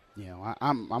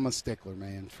I'm a stickler,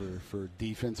 man, for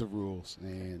defensive rules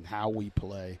and how we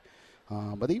play.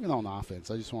 But even on offense,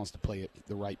 I just want us to play at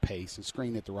the right pace and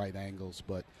screen at the right angles.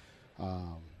 But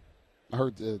I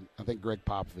heard, I think Greg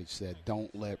Popovich said,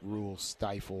 don't let rules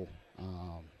stifle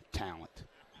talent.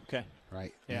 Okay.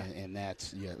 Right? Yeah. And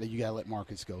that's, you got to let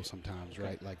Marcus go sometimes,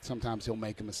 right? Okay. Like, sometimes he'll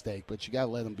make a mistake, but you got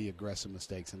to let him be aggressive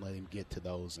mistakes and let him get to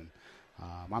those. And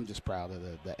I'm just proud of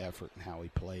the effort and how he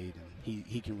played, and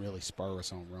he can really spur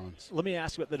us on runs. Let me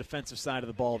ask you about the defensive side of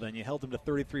the ball then. You held him to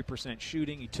 33%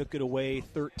 shooting. You took it away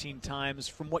 13 times.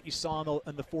 From what you saw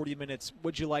in the 40 minutes,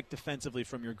 what'd you like defensively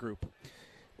from your group?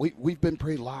 We've been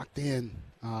pretty locked in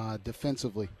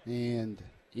defensively, and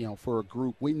for a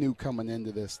group, we knew coming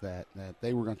into this that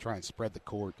they were going to try and spread the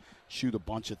court, shoot a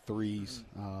bunch of threes.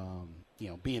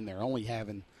 Being there, only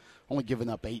giving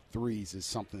up 8 threes is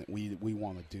something that we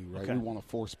want to do, right? Okay. We want to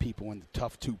force people into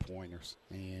tough 2-pointers,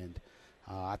 and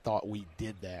I thought we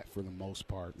did that for the most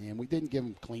part. And we didn't give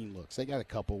them clean looks. They got a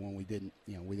couple when we didn't,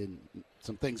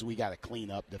 some things we got to clean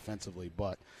up defensively,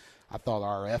 but I thought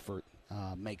our effort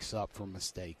makes up for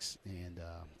mistakes, and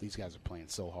these guys are playing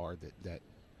so hard that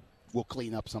we'll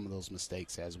clean up some of those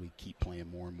mistakes as we keep playing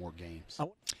more and more games.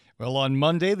 Well, on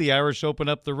Monday, the Irish open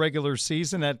up the regular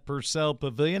season at Purcell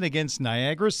Pavilion against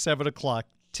Niagara, 7 o'clock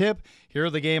tip. Here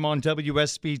the game on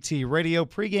WSBT Radio.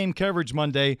 Pre-game coverage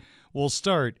Monday will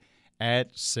start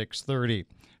at 6:30.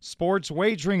 Sports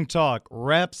Wagering Talk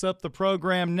wraps up the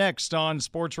program next on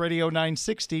Sports Radio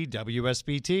 960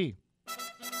 WSBT.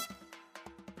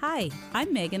 Hi,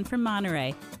 I'm Megan from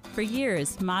Monterey. For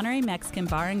years, Monterey Mexican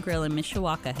Bar and Grill in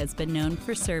Mishawaka has been known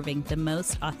for serving the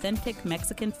most authentic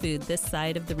Mexican food this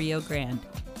side of the Rio Grande.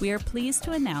 We are pleased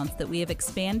to announce that we have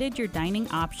expanded your dining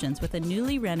options with a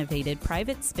newly renovated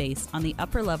private space on the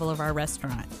upper level of our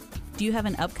restaurant. Do you have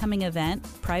an upcoming event,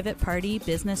 private party,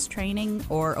 business training,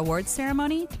 or awards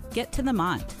ceremony? Get to the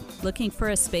Mont. Looking for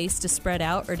a space to spread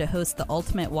out or to host the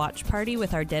ultimate watch party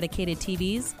with our dedicated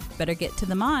TVs? Better get to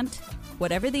the Mont.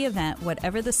 Whatever the event,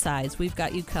 whatever the size, we've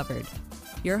got you covered.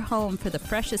 Your home for the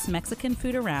freshest Mexican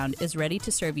food around is ready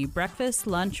to serve you breakfast,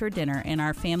 lunch, or dinner in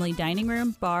our family dining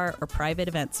room, bar, or private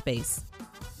event space.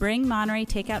 Bring Monterey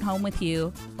Takeout home with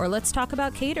you, or let's talk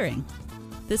about catering.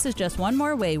 This is just one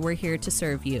more way we're here to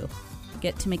serve you.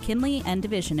 Get to McKinley and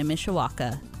Division in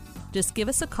Mishawaka. Just give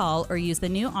us a call or use the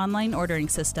new online ordering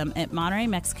system at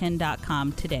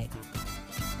MontereyMexican.com today.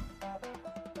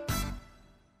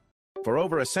 For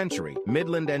over a century,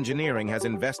 Midland Engineering has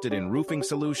invested in roofing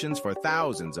solutions for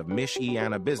thousands of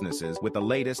Michiana businesses with the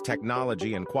latest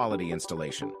technology and quality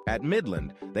installation. At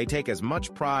Midland, they take as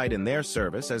much pride in their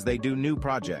service as they do new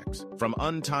projects. From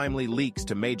untimely leaks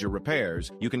to major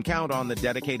repairs, you can count on the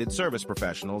dedicated service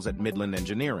professionals at Midland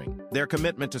Engineering. Their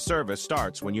commitment to service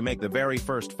starts when you make the very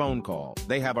first phone call.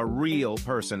 They have a real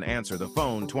person answer the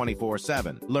phone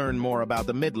 24/7. Learn more about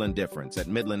the Midland difference at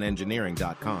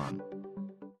midlandengineering.com.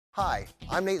 Hi,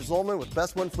 I'm Nate Zolman with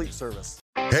Best One Fleet Service.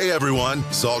 Hey everyone,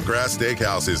 Saltgrass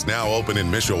Steakhouse is now open in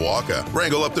Mishawaka.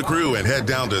 Wrangle up the crew and head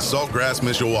down to Saltgrass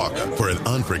Mishawaka for an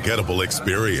unforgettable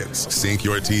experience. Sink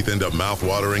your teeth into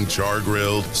mouth-watering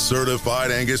char-grilled,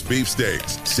 certified Angus beef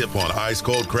steaks. Sip on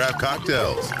ice-cold craft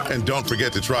cocktails. And don't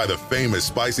forget to try the famous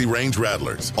spicy range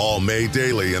rattlers, all made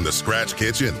daily in the Scratch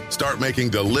Kitchen. Start making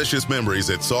delicious memories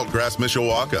at Saltgrass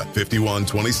Mishawaka,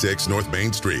 5126 North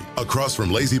Main Street, across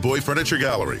from Lazy Boy Furniture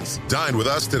Galleries. Dine with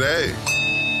us today.